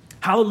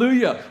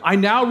 Hallelujah. I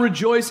now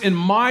rejoice in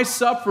my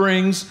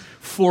sufferings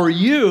for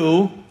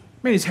you.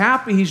 Man, he's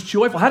happy, he's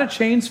joyful. How do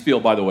chains feel,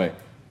 by the way?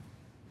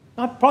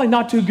 Probably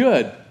not too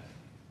good.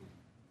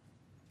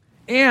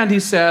 And he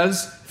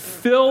says,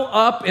 fill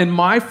up in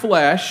my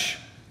flesh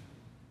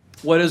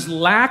what is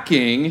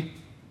lacking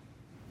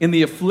in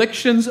the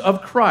afflictions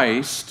of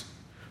Christ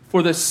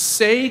for the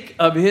sake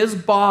of his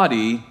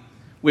body,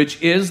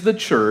 which is the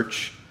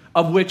church,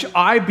 of which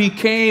I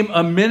became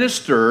a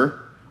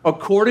minister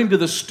according to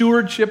the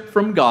stewardship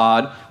from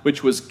God,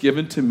 which was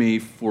given to me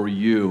for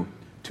you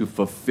to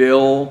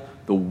fulfill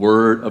the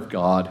word of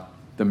God,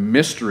 the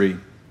mystery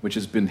which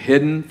has been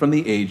hidden from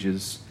the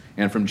ages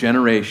and from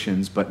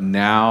generations, but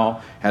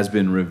now has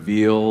been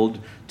revealed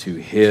to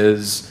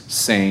his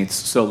saints.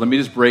 So let me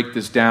just break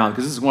this down,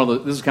 because this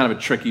is kind of a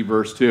tricky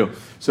verse too.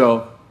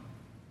 So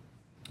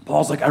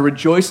Paul's like, I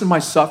rejoice in my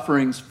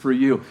sufferings for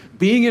you.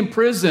 Being in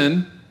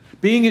prison,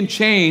 being in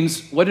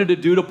chains, what did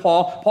it do to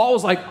Paul? Paul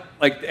was like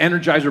the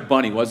Energizer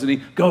Bunny, wasn't he?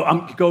 Go.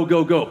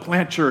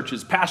 Plant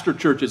churches, pastor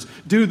churches,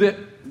 do that.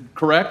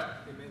 Correct?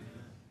 Amen.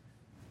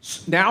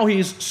 Now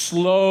he's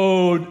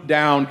slowed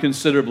down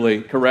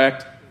considerably,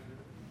 correct?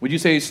 Would you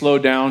say he's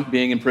slowed down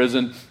being in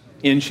prison,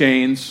 in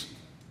chains?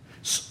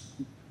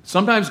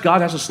 Sometimes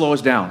God has to slow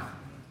us down.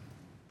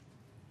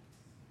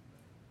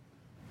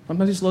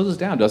 Sometimes he slows us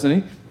down, doesn't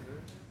he?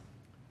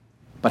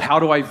 But how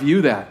do I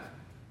view that?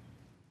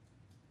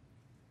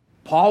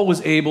 Paul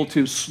was able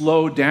to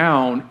slow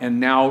down and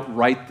now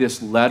write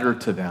this letter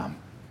to them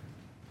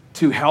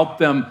to help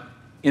them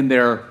in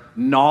their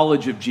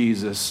knowledge of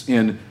Jesus,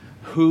 in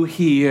who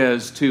he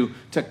is, to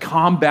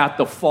combat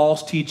the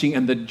false teaching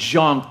and the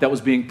junk that was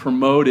being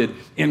promoted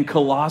in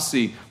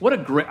Colossae. What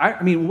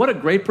a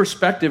great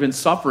perspective in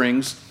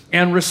sufferings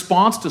and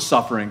response to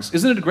sufferings.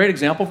 Isn't it a great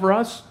example for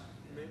us?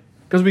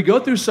 Because we go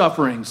through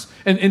sufferings.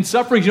 And in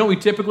sufferings, you know what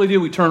we typically do?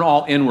 We turn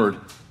all inward.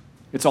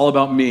 It's all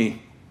about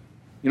me.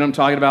 You know what I'm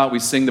talking about? We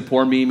sing the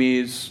poor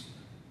me-me's.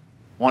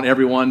 Want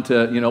everyone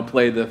to,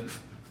 play the,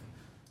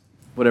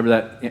 whatever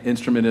that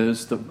instrument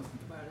is, the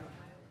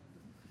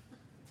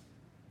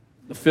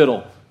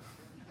fiddle.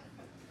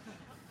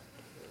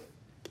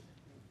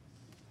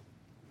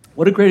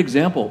 What a great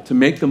example to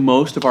make the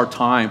most of our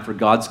time for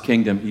God's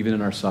kingdom, even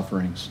in our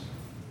sufferings.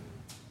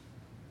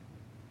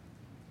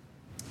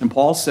 And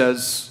Paul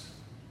says,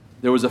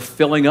 there was a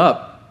filling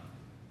up.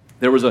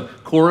 There was a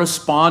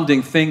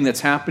corresponding thing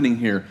that's happening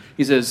here.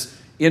 He says,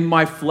 in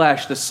my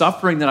flesh, the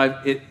suffering that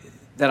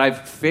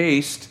I've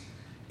faced,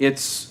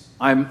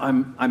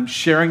 I'm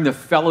sharing the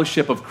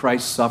fellowship of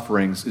Christ's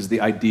sufferings is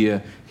the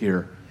idea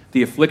here.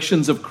 The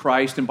afflictions of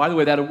Christ, and by the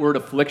way, that word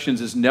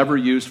afflictions is never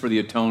used for the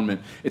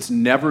atonement. It's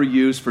never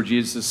used for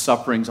Jesus'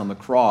 sufferings on the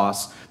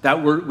cross.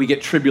 That word we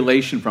get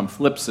tribulation from,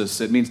 thlipsis.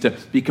 It means to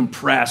be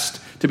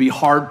compressed, to be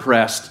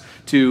hard-pressed,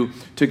 to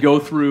go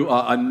through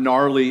a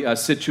gnarly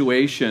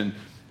situation.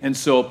 And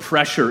so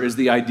pressure is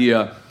the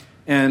idea.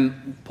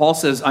 And Paul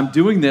says, I'm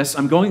doing this,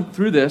 I'm going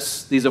through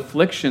these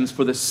afflictions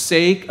for the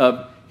sake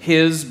of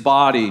his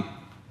body,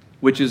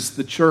 which is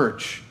the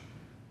church.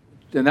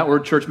 And that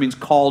word church means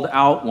called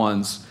out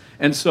ones.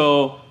 And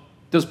so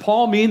does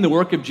Paul mean the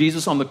work of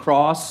Jesus on the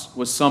cross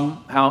was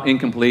somehow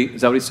incomplete?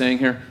 Is that what he's saying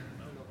here?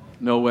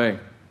 No way.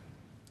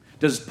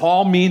 Does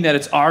Paul mean that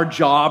it's our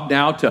job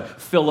now to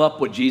fill up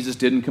what Jesus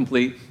didn't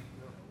complete?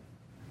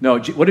 No.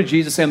 What did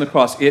Jesus say on the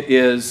cross? It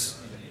is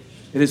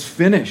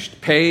finished,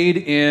 paid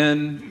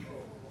in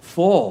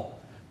full.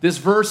 This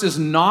verse is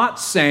not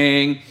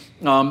saying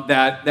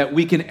that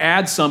we can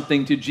add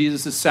something to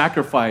Jesus'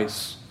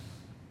 sacrifice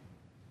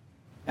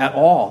at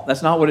all.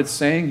 That's not what it's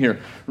saying here.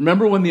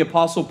 Remember when the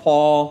Apostle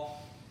Paul,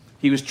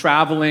 he was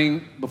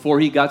traveling before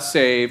he got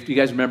saved. You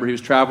guys remember he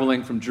was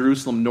traveling from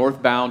Jerusalem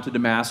northbound to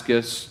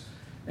Damascus.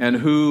 And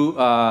who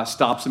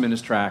stops him in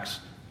his tracks?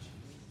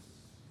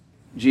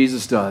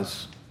 Jesus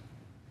does.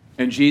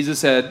 And Jesus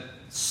said,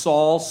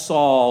 Saul,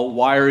 Saul,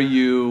 why are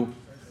you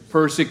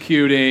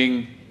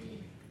persecuting?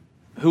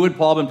 Who had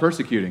Paul been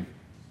persecuting?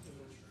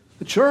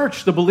 The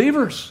church, the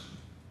believers.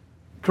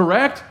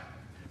 Correct?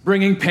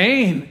 Bringing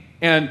pain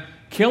and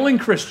killing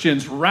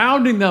Christians,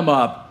 rounding them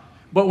up.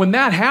 But when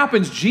that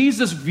happens,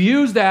 Jesus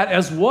views that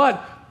as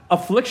what?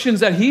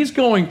 Afflictions that he's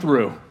going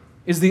through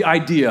is the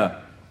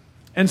idea.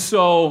 And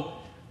so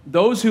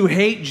those who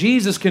hate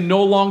Jesus can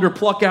no longer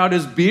pluck out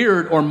his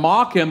beard or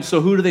mock him, so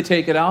who do they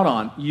take it out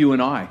on? You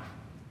and I.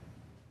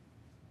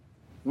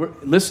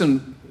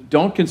 Listen,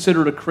 don't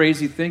consider it a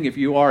crazy thing if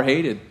you are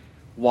hated.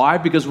 Why?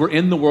 Because we're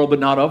in the world but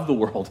not of the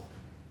world.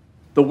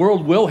 The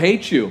world will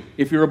hate you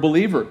if you're a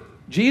believer.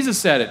 Jesus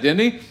said it, didn't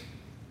he?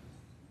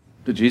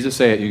 Did Jesus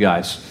say it, you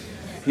guys?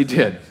 He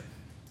did.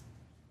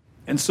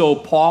 And so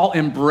Paul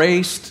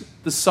embraced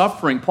the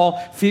suffering. Paul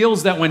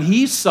feels that when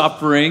he's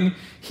suffering,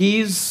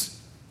 he's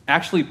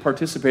actually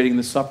participating in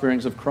the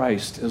sufferings of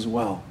Christ as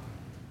well.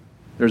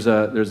 There's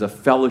a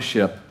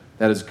fellowship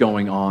that is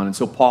going on. And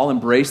so Paul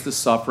embraced the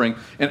suffering.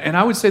 And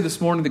I would say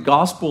this morning the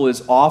gospel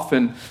is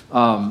often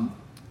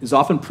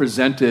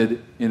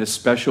presented in a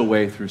special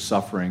way through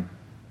suffering,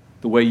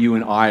 the way you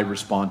and I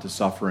respond to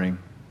suffering.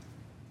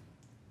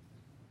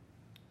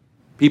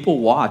 People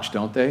watch,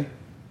 don't they?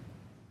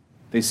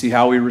 They see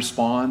how we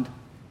respond.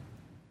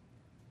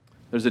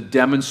 There's a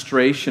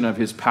demonstration of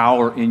his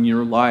power in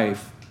your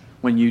life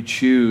when you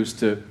choose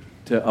to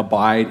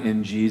abide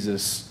in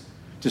Jesus,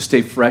 to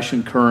stay fresh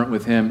and current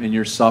with him in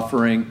your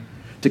suffering,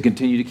 to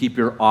continue to keep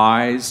your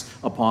eyes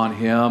upon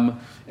him.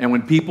 And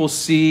when people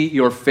see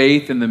your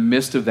faith in the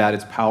midst of that,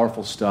 it's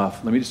powerful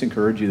stuff. Let me just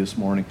encourage you this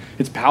morning.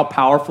 How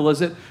powerful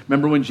is it?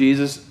 Remember when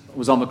Jesus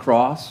was on the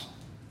cross?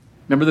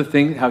 Remember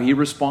how he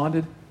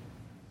responded?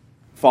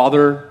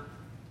 Father,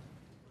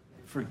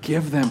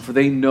 forgive them, for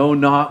they know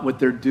not what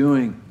they're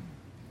doing.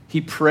 He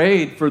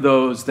prayed for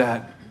those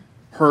that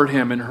hurt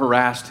him and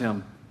harassed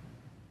him.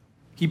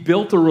 He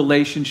built a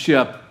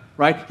relationship,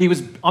 right? He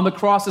was on the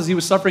cross as he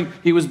was suffering.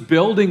 He was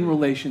building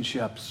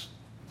relationships.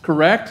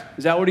 Correct?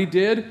 Is that what he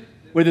did?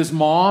 With his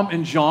mom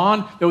and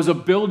John, there was a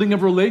building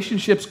of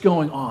relationships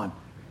going on.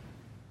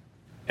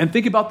 And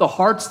think about the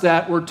hearts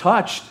that were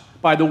touched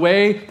by the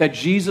way that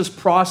Jesus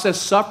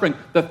processed suffering.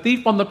 The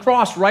thief on the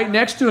cross right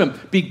next to him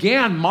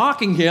began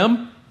mocking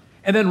him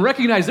and then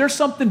recognized there's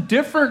something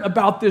different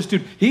about this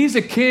dude. He's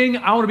a king.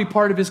 I want to be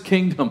part of his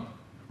kingdom.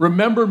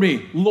 Remember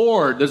me,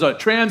 Lord. There's a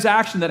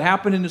transaction that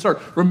happened in his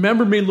heart.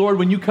 Remember me, Lord,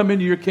 when you come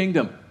into your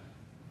kingdom.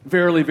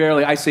 Verily,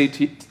 verily, I say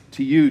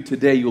to you,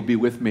 today you'll be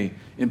with me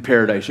in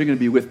paradise. You're going to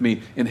be with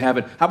me in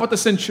heaven. How about the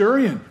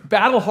centurion?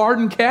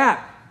 Battle-hardened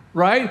cat,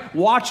 right?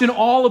 Watching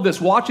all of this,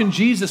 watching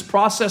Jesus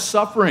process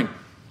suffering,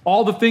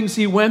 all the things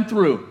he went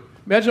through.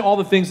 Imagine all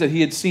the things that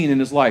he had seen in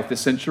his life, the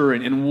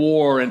centurion, in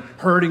war and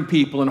hurting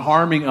people and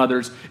harming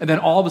others, and then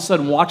all of a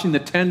sudden watching the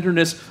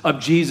tenderness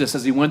of Jesus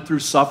as he went through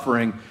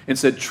suffering and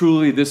said,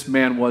 truly, this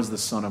man was the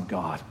Son of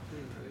God.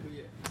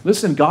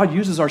 Listen, God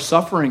uses our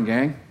suffering,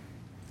 gang.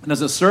 And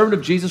as a servant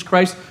of Jesus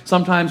Christ,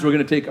 sometimes we're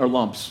going to take our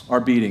lumps, our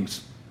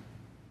beatings.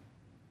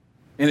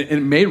 And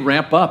it may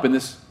ramp up in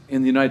the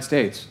United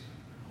States.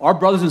 Our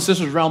brothers and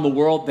sisters around the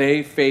world,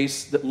 they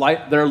face,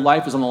 their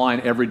life is on the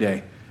line every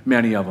day,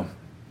 many of them.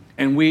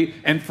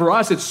 And for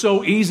us, it's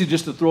so easy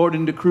just to throw it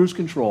into cruise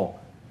control,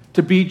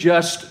 to be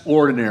just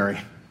ordinary.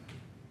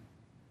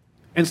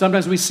 And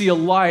sometimes we see a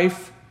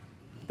life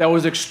that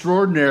was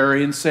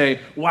extraordinary and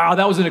say, wow,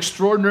 that was an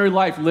extraordinary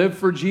life lived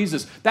for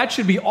Jesus. That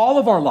should be all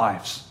of our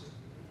lives.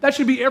 That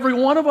should be every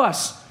one of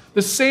us.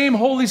 The same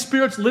Holy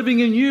Spirit's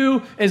living in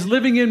you as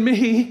living in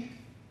me.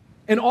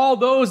 And all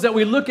those that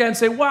we look at and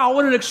say, wow,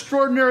 what an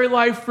extraordinary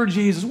life for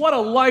Jesus. What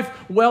a life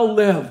well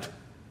lived.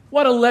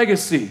 What a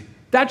legacy.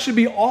 That should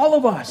be all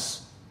of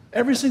us.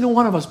 Every single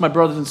one of us, my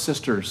brothers and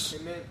sisters.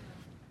 Amen.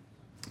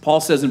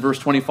 Paul says in verse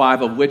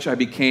 25, of which I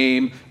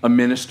became a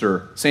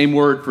minister. Same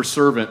word for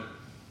servant.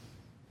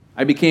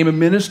 I became a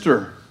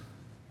minister,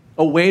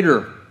 a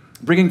waiter,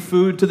 bringing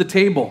food to the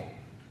table.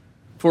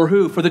 For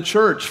who? For the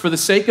church, for the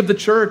sake of the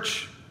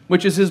church,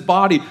 which is his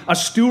body. A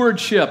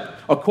stewardship.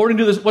 According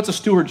to this, what's a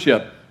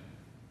stewardship?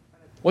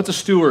 What's a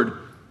steward?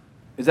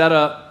 Is that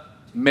a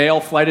male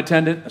flight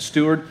attendant? A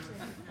steward?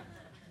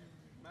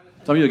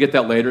 Some of you will get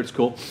that later. It's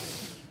cool.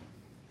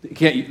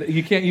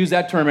 You can't use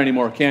that term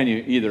anymore, can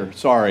you, either?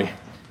 Sorry.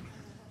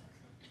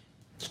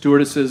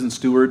 Stewardesses and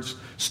stewards.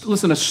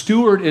 Listen, a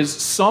steward is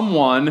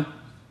someone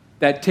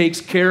that takes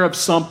care of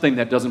something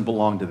that doesn't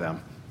belong to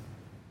them.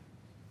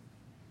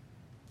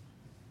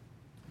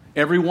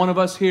 Every one of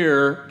us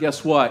here,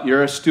 guess what?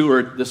 You're a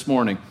steward this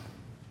morning.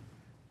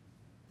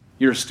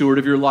 You're a steward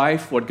of your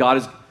life, what God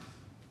has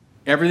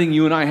Everything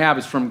you and I have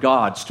is from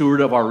God,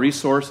 steward of our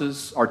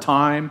resources, our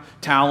time,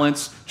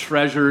 talents,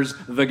 treasures,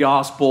 the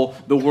gospel,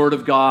 the word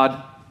of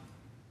God.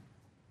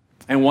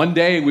 And one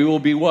day we will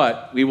be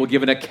what? We will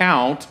give an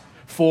account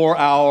for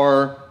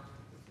our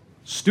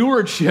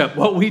stewardship,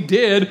 what we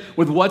did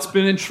with what's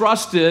been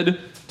entrusted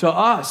to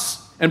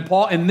us. And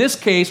Paul, in this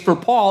case, for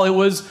Paul, it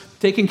was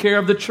taking care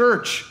of the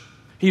church.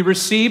 He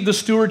received the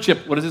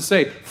stewardship, what does it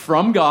say?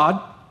 From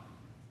God,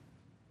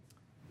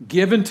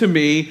 given to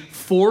me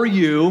for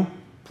you.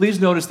 Please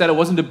notice that it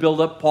wasn't to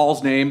build up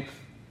Paul's name,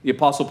 the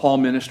Apostle Paul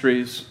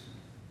Ministries.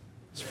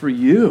 It's for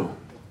you.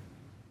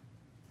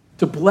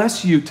 To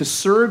bless you, to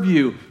serve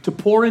you, to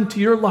pour into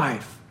your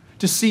life,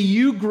 to see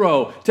you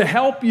grow, to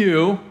help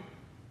you.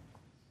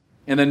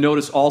 And then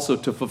notice also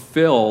to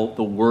fulfill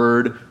the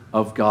Word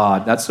of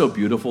God. That's so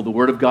beautiful, the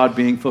Word of God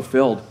being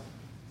fulfilled.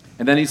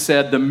 And then he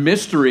said, the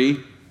mystery,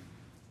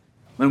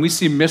 when we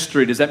see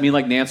mystery, does that mean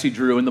like Nancy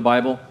Drew in the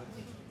Bible?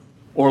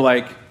 Or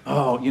like,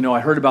 oh, I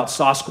heard about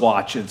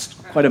Sasquatch. It's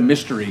quite a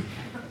mystery.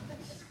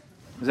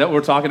 Is that what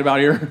we're talking about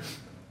here?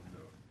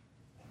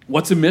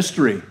 What's a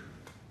mystery?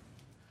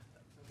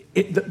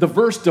 The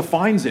verse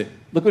defines it.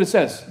 Look what it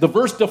says. The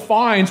verse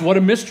defines what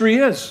a mystery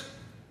is.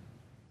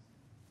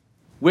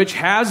 Which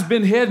has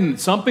been hidden,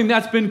 something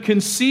that's been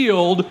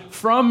concealed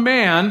from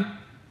man,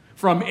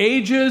 from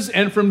ages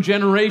and from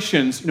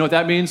generations. You know what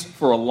that means?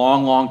 For a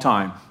long, long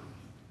time.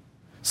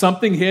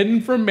 Something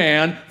hidden from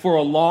man for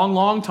a long,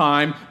 long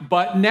time.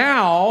 But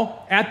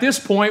now, at this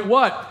point,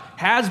 what?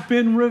 Has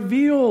been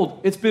revealed.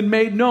 It's been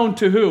made known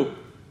to who?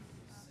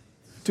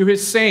 To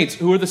his saints.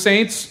 Who are the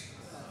saints?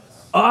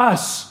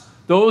 Us.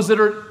 Those that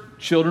are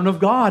children of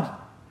God.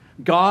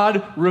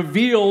 God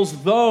reveals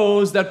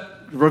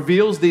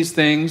these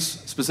things,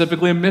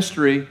 specifically a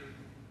mystery,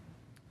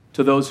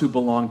 to those who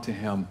belong to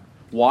him.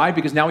 Why?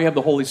 Because now we have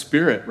the Holy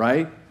Spirit,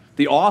 right?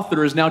 The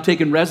author is now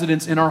taking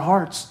residence in our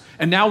hearts.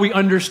 And now we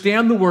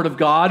understand the Word of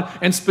God,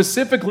 and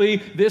specifically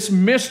this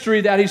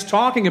mystery that he's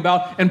talking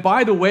about. And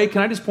by the way,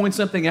 can I just point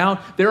something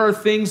out? There are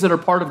things that are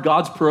part of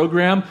God's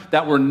program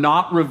that were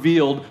not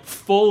revealed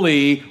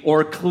fully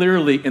or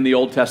clearly in the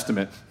Old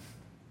Testament.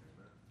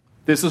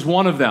 This is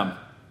one of them.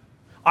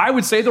 I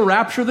would say the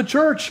rapture of the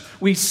church.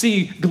 We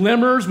see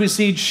glimmers, we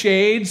see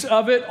shades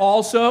of it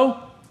also,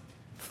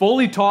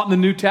 fully taught in the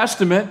New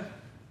Testament.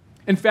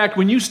 In fact,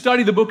 when you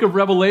study the book of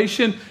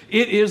Revelation,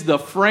 it is the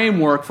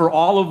framework for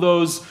all of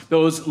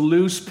those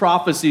loose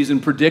prophecies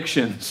and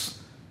predictions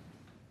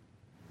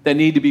that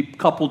need to be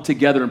coupled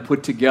together and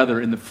put together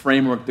in the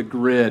framework, the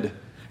grid.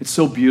 It's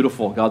so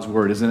beautiful, God's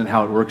Word, isn't it,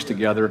 how it works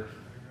together?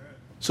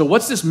 So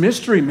what's this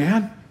mystery,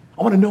 man?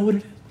 I want to know what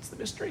it is. What's the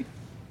mystery?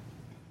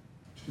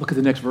 Look at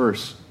the next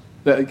verse.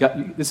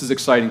 This is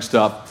exciting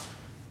stuff.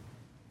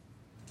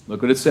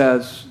 Look what it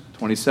says,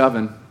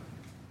 27.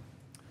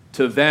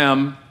 To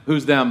them,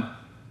 who's them?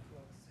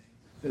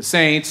 The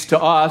saints,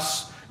 to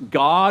us,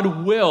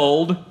 God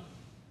willed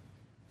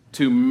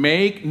to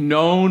make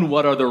known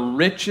what are the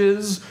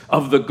riches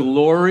of the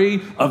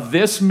glory of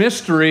this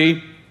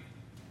mystery.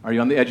 Are you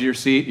on the edge of your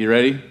seat? You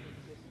ready?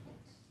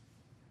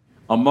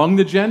 Among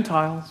the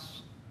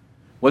Gentiles.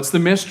 What's the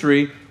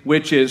mystery?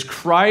 Which is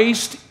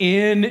Christ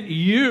in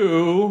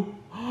you,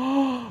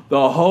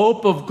 the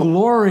hope of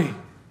glory.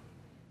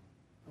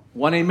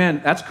 One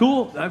amen. That's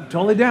cool. I'm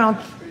totally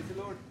down.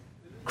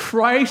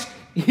 Christ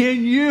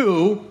in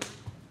you,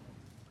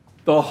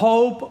 the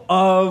hope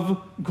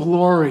of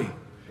glory.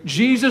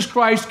 Jesus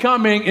Christ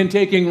coming and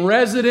taking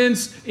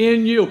residence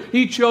in you.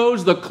 He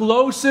chose the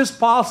closest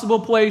possible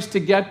place to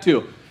get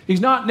to.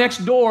 He's not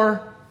next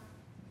door.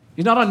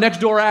 He's not on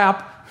Nextdoor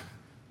app.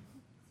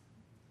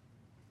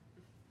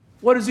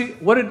 What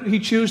did he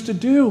choose to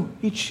do?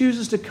 He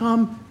chooses to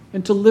come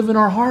and to live in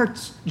our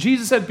hearts.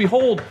 Jesus said,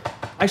 behold,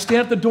 I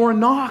stand at the door and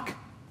knock.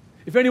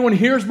 If anyone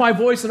hears my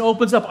voice and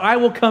opens up, I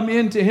will come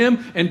in to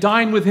him and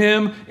dine with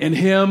him and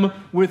him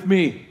with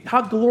me.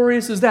 How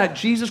glorious is that?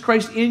 Jesus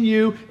Christ in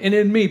you and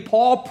in me.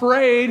 Paul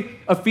prayed,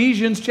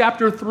 Ephesians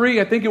chapter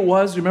 3, I think it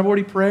was. Remember what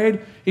he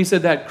prayed? He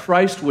said that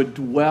Christ would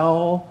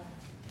dwell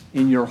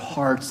in your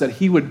hearts, that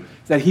he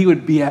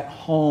would be at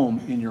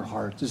home in your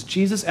hearts. Is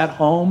Jesus at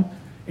home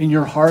in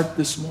your heart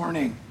this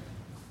morning?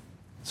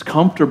 It's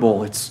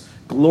comfortable. It's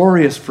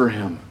glorious for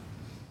him.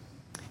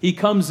 He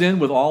comes in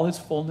with all his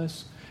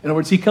fullness. In other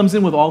words, he comes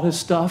in with all his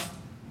stuff.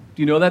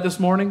 Do you know that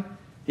this morning?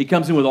 He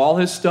comes in with all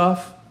his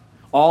stuff,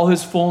 all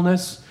his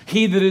fullness.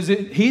 He that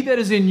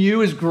is in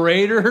you is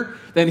greater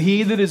than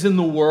he that is in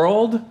the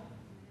world.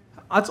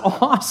 That's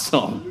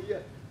awesome.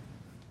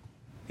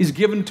 He's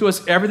given to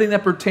us everything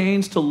that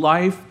pertains to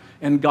life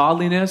and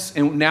godliness.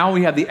 And now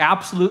we have the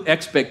absolute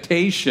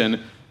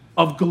expectation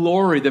of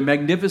glory, the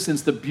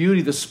magnificence, the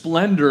beauty, the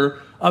splendor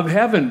of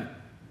heaven.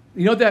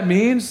 You know what that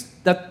means?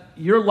 That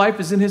your life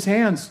is in his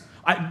hands.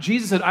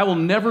 Jesus said, I will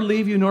never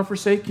leave you nor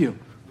forsake you.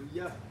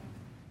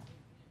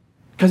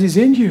 Because he's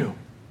in you.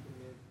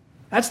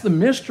 That's the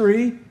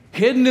mystery,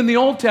 hidden in the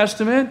Old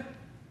Testament,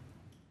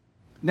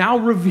 now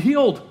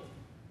revealed.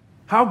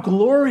 How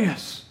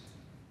glorious.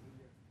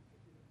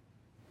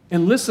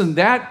 And listen,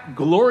 that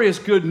glorious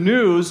good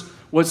news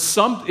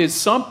is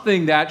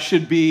something that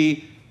should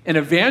be an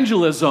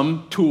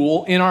evangelism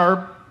tool in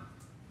our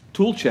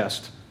tool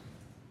chest.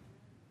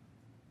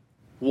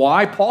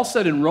 Why? Paul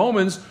said in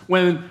Romans,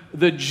 when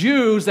the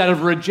Jews that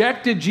have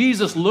rejected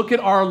Jesus look at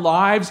our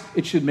lives,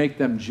 it should make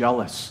them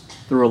jealous,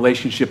 the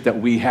relationship that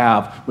we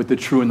have with the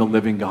true and the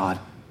living God,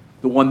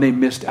 the one they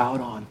missed out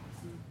on.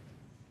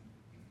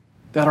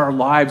 That our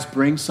lives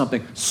bring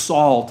something,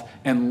 salt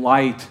and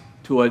light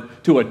to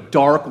a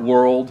dark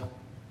world,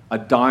 a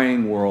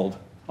dying world,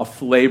 a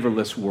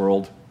flavorless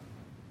world.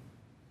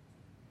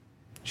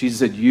 Jesus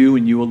said, you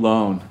and you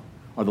alone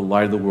are the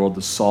light of the world,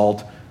 the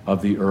salt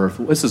of the earth.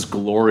 This is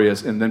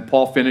glorious. And then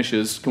Paul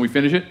finishes. Can we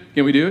finish it?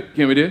 Can we do it?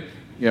 Can we do it?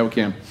 Yeah, we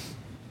can.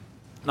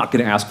 Not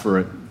going to ask for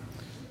a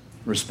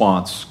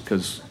response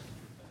because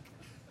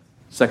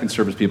second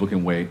service people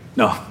can wait.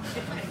 No.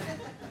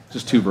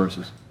 Just 2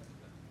 verses.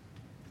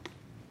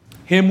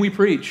 Him we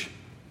preach.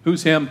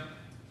 Who's him?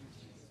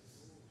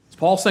 Is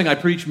Paul saying, I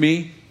preach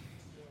me?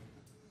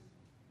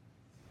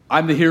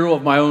 I'm the hero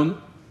of my own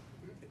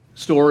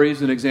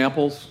stories and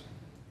examples.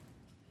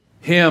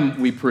 Him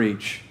we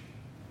preach.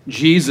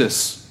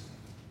 Jesus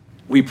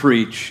we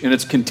preach, and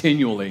it's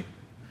continually.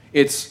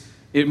 It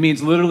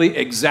means literally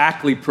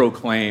exactly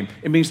proclaim.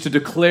 It means to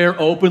declare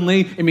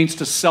openly. It means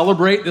to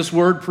celebrate this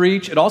word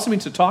preach. It also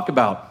means to talk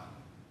about.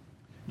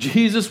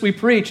 Jesus we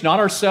preach, not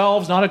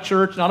ourselves, not a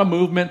church, not a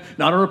movement,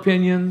 not our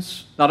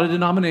opinions, not a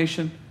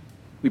denomination.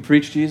 We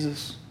preach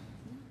Jesus.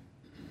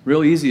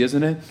 Real easy,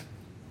 isn't it?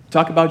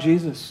 Talk about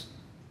Jesus.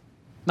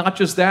 Not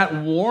just that,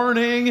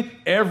 warning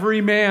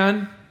every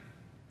man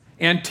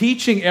and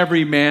teaching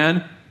every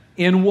man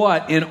in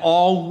what? In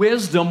all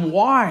wisdom.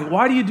 Why?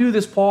 Why do you do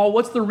this, Paul?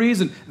 What's the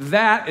reason?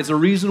 That is a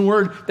reason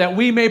word, that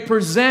we may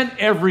present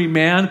every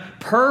man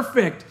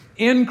perfect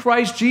in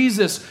Christ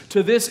Jesus.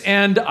 To this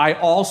end, I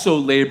also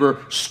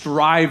labor,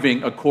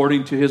 striving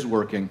according to his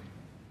working,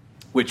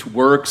 which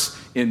works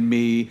in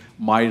me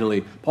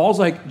mightily. Paul's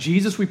like,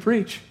 Jesus we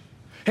preach.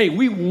 Hey,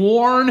 we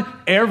warn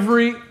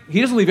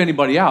he doesn't leave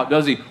anybody out,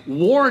 does he?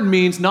 Warn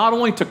means not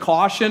only to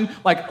caution,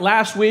 like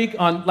last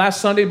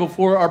Sunday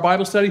before our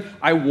Bible study,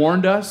 I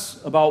warned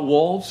us about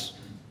wolves,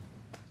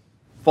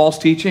 false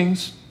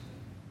teachings.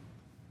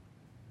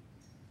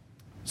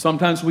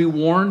 Sometimes we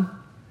warn.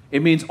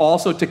 It means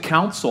also to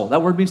counsel.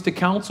 That word means to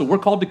counsel. We're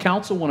called to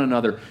counsel one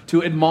another,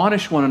 to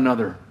admonish one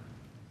another.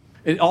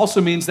 It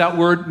also means, that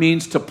word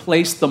means to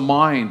place the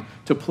mind,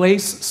 to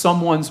place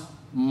someone's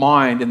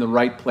mind in the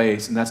right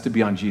place, and that's to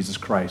be on Jesus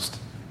Christ.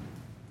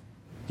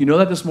 You know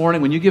that this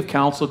morning, when you give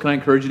counsel, can I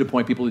encourage you to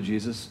point people to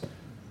Jesus?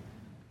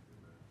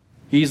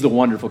 He's the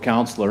wonderful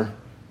counselor.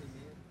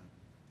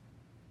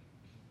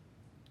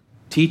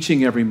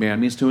 Teaching every man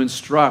means to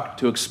instruct,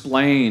 to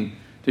explain,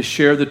 to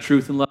share the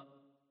truth and love.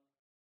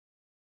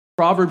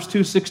 Proverbs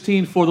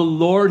 2:16, for the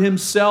Lord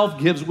himself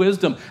gives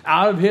wisdom.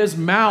 Out of his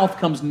mouth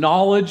comes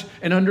knowledge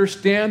and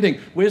understanding.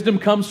 Wisdom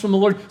comes from the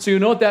Lord. So you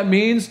know what that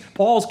means?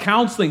 Paul's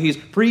counseling. He's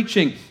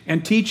preaching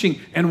and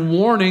teaching and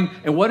warning.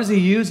 And what does he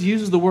use? He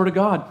uses the Word of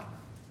God.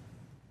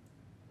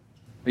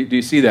 Do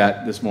you see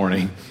that this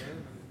morning?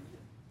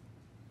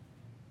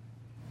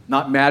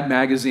 Not Mad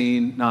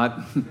Magazine, not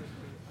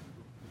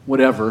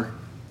whatever.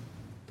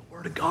 The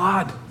Word of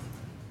God.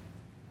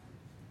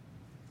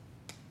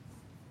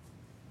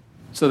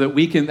 So that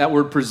we can, that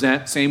word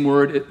present, same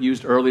word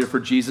used earlier for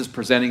Jesus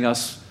presenting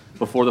us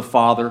before the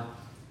Father,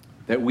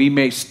 that we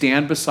may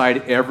stand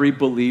beside every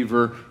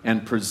believer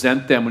and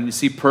present them. When you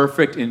see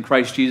perfect in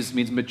Christ Jesus, it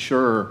means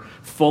mature,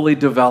 fully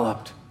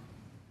developed,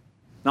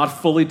 not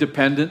fully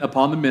dependent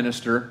upon the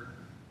minister,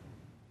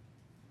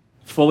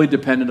 fully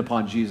dependent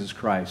upon Jesus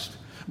Christ.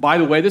 By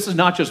the way, this is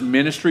not just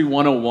ministry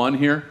 101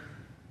 here.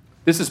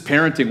 This is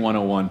parenting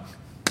 101.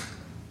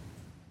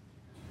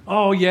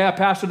 Oh, yeah,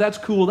 Pastor, that's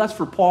cool. That's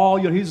for Paul.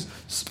 You know, he's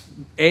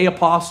A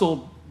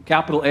apostle,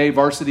 capital A,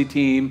 varsity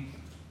team.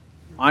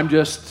 I'm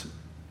just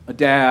a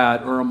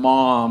dad or a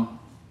mom.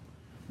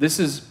 This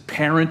is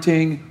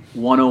parenting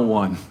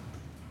 101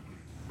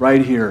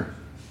 right here.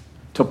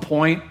 To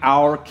point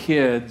our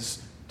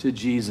kids to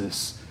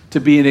Jesus. To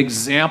be an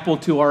example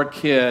to our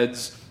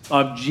kids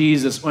of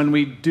Jesus. When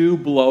we do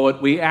blow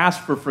it, we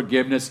ask for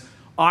forgiveness.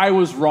 I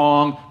was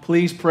wrong.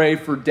 Please pray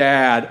for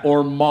dad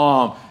or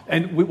mom.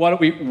 And why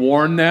don't we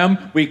warn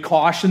them? We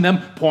caution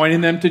them,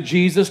 pointing them to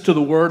Jesus, to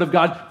the Word of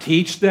God.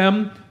 Teach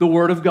them the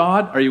Word of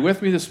God. Are you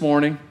with me this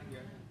morning? Yeah.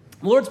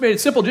 The Lord's made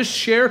it simple. Just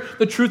share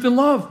the truth in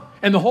love.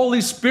 And the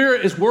Holy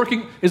Spirit is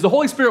working. Is the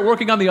Holy Spirit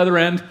working on the other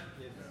end?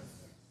 Yes.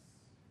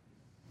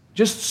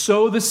 Just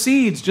sow the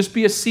seeds. Just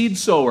be a seed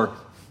sower.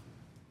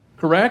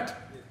 Correct?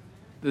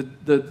 Yes.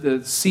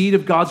 The seed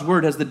of God's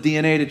Word has the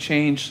DNA to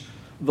change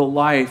the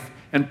life.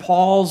 And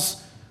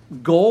Paul's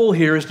goal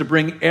here is to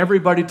bring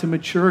everybody to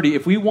maturity.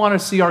 If we want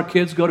to see our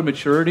kids go to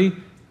maturity,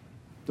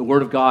 the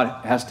Word of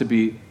God has to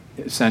be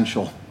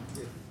essential.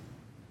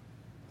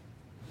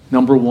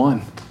 Number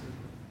one.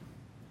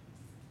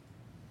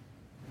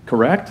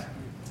 Correct?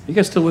 You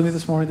guys still with me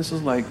this morning? This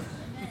is like,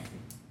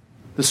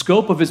 the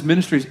scope of his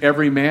ministry is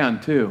every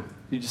man too.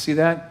 Did you see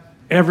that?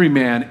 Every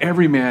man,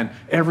 every man,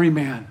 every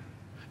man.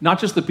 Not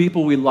just the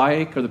people we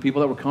like or the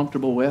people that we're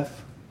comfortable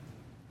with,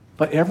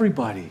 but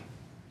everybody.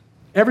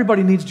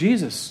 Everybody needs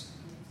Jesus.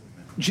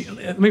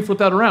 Let me flip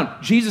that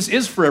around. Jesus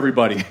is for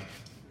everybody.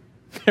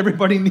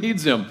 Everybody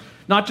needs him.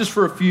 Not just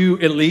for a few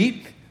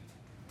elite.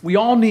 We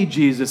all need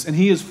Jesus, and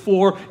he is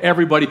for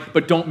everybody.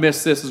 But don't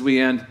miss this as we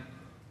end.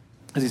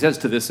 As he says,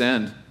 to this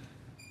end.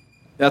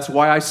 That's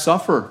why I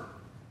suffer.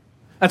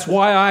 That's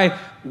why I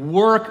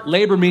work.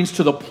 Labor means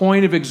to the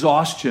point of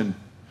exhaustion.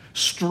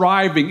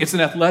 Striving, it's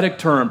an athletic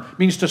term,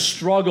 means to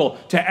struggle,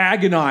 to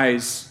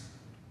agonize.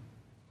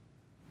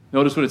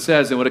 Notice what it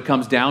says and what it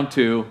comes down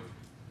to.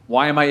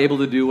 Why am I able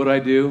to do what I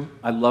do?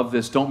 I love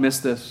this. Don't miss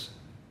this.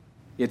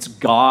 It's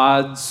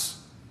God's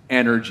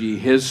energy,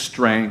 his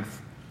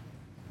strength,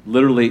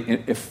 literally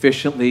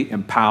efficiently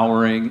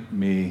empowering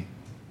me.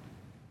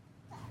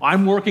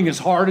 I'm working as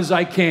hard as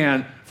I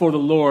can for the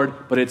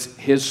Lord, but it's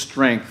his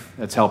strength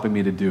that's helping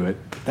me to do it.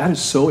 That is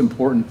so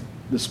important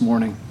this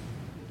morning.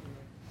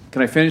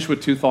 Can I finish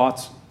with two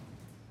thoughts?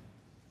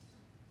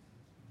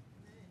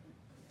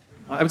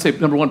 I would say,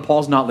 number one,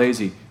 Paul's not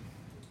lazy.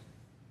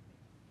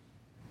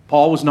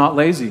 Paul was not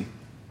lazy.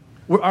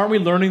 Aren't we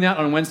learning that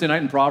on Wednesday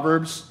night in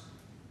Proverbs?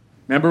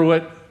 Remember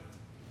what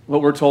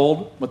we're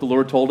told, what the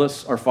Lord told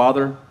us, our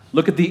Father?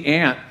 Look at the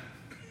ant.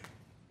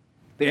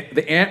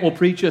 The ant will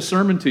preach a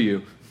sermon to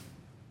you.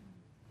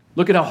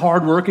 Look at how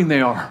hardworking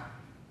they are.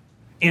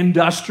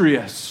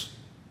 Industrious,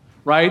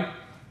 right?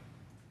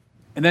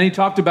 And then he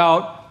talked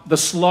about the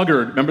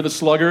sluggard. Remember the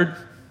sluggard?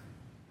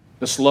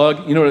 The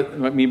slug. You know what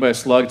I mean by a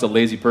slug? It's a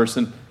lazy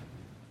person.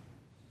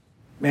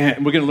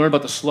 Man, we're going to learn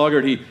about the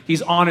sluggard.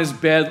 He's on his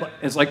bed.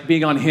 It's like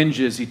being on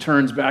hinges. He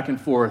turns back and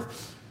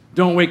forth.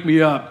 Don't wake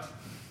me up.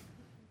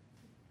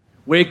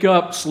 Wake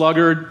up,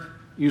 sluggard,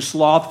 you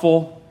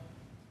slothful.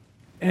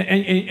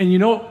 And you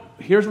know,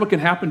 here's what can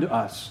happen to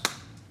us.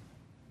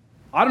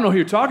 I don't know who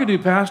you're talking to,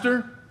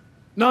 Pastor.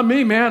 Not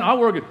me, man. I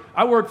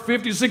work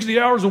 50, 60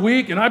 hours a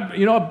week, and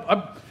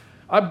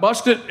I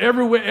bust it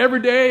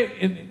every day,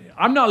 and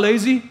I'm not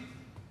lazy.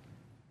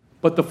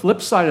 But the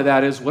flip side of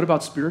that is, what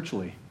about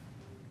spiritually?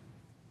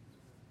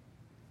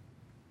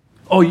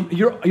 Oh,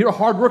 you're a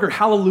hard worker.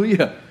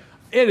 Hallelujah.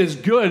 It is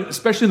good,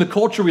 especially in the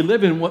culture we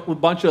live in with a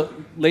bunch of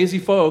lazy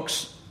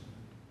folks.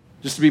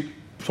 Just to be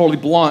totally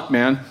blunt,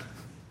 man.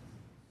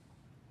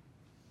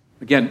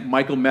 Again,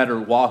 Michael Metter,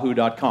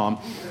 wahoo.com.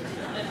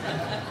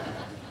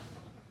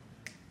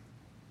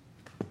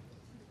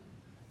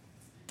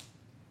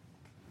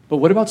 But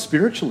what about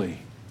spiritually?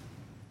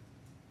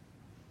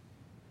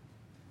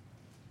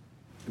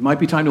 It might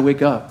be time to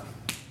wake up.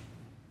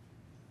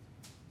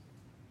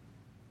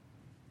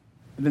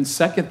 And then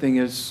second thing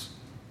is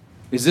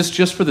this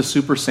just for the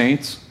super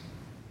saints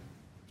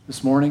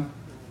this morning?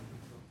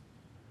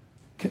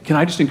 Can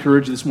I just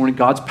encourage you this morning?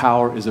 God's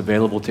power is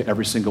available to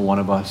every single one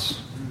of us.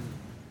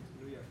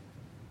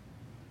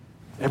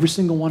 Every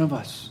single one of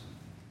us.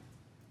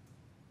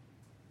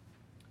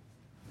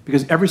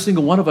 Because every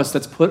single one of us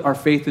that's put our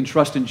faith and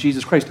trust in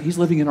Jesus Christ, he's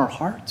living in our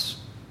hearts.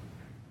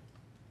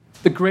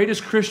 The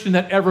greatest Christian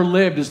that ever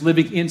lived is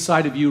living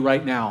inside of you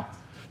right now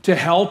to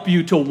help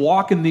you to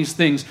walk in these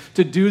things,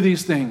 to do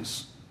these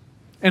things.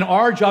 And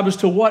our job is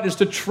to what? Is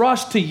to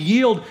trust, to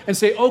yield, and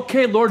say,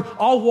 okay, Lord,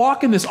 I'll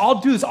walk in this.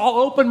 I'll do this. I'll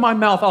open my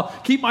mouth. I'll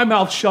keep my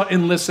mouth shut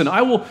and listen.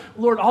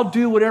 Lord, I'll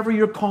do whatever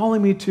you're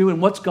calling me to.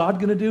 And what's God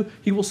going to do?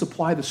 He will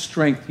supply the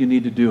strength you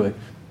need to do it.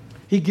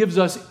 He gives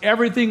us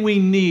everything we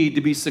need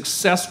to be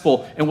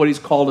successful in what he's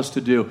called us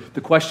to do.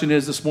 The question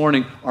is this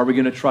morning, are we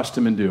going to trust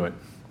him and do it?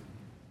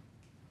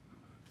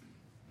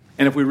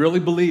 And if we really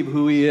believe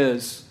who he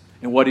is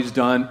and what he's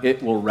done,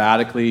 it will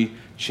radically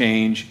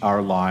change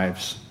our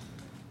lives.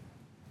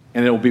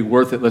 And it will be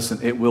worth it. Listen,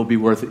 it will be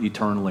worth it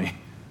eternally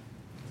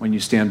when you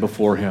stand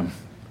before him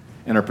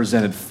and are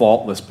presented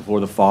faultless before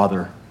the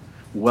Father.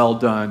 Well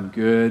done,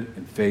 good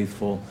and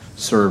faithful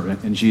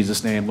servant. In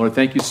Jesus' name. Lord,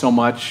 thank you so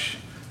much.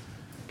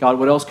 God,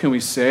 what else can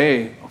we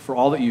say for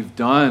all that you've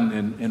done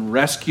in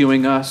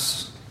rescuing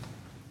us,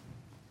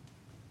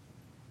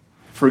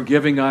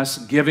 forgiving us,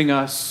 giving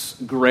us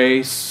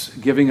grace,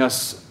 giving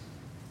us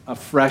a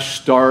fresh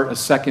start, a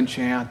second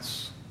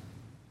chance.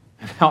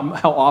 And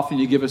how often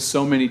you give us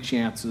so many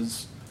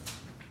chances.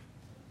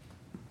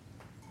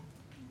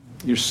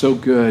 You're so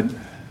good.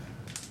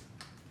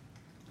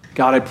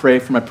 God, I pray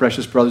for my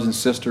precious brothers and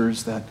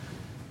sisters that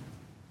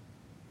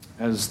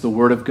as the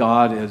Word of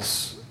God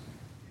has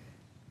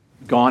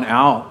gone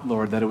out,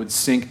 Lord, that it would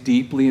sink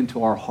deeply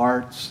into our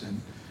hearts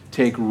and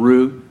take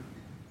root.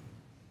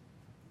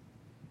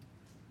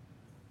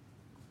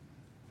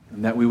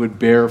 And that we would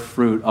bear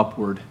fruit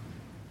upward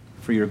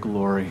for your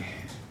glory.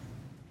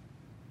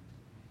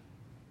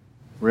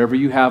 Wherever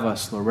you have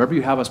us, Lord, wherever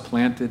you have us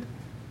planted,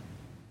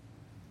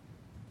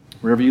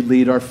 wherever you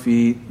lead our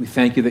feet, we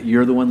thank you that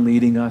you're the one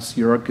leading us.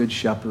 You're our good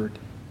shepherd.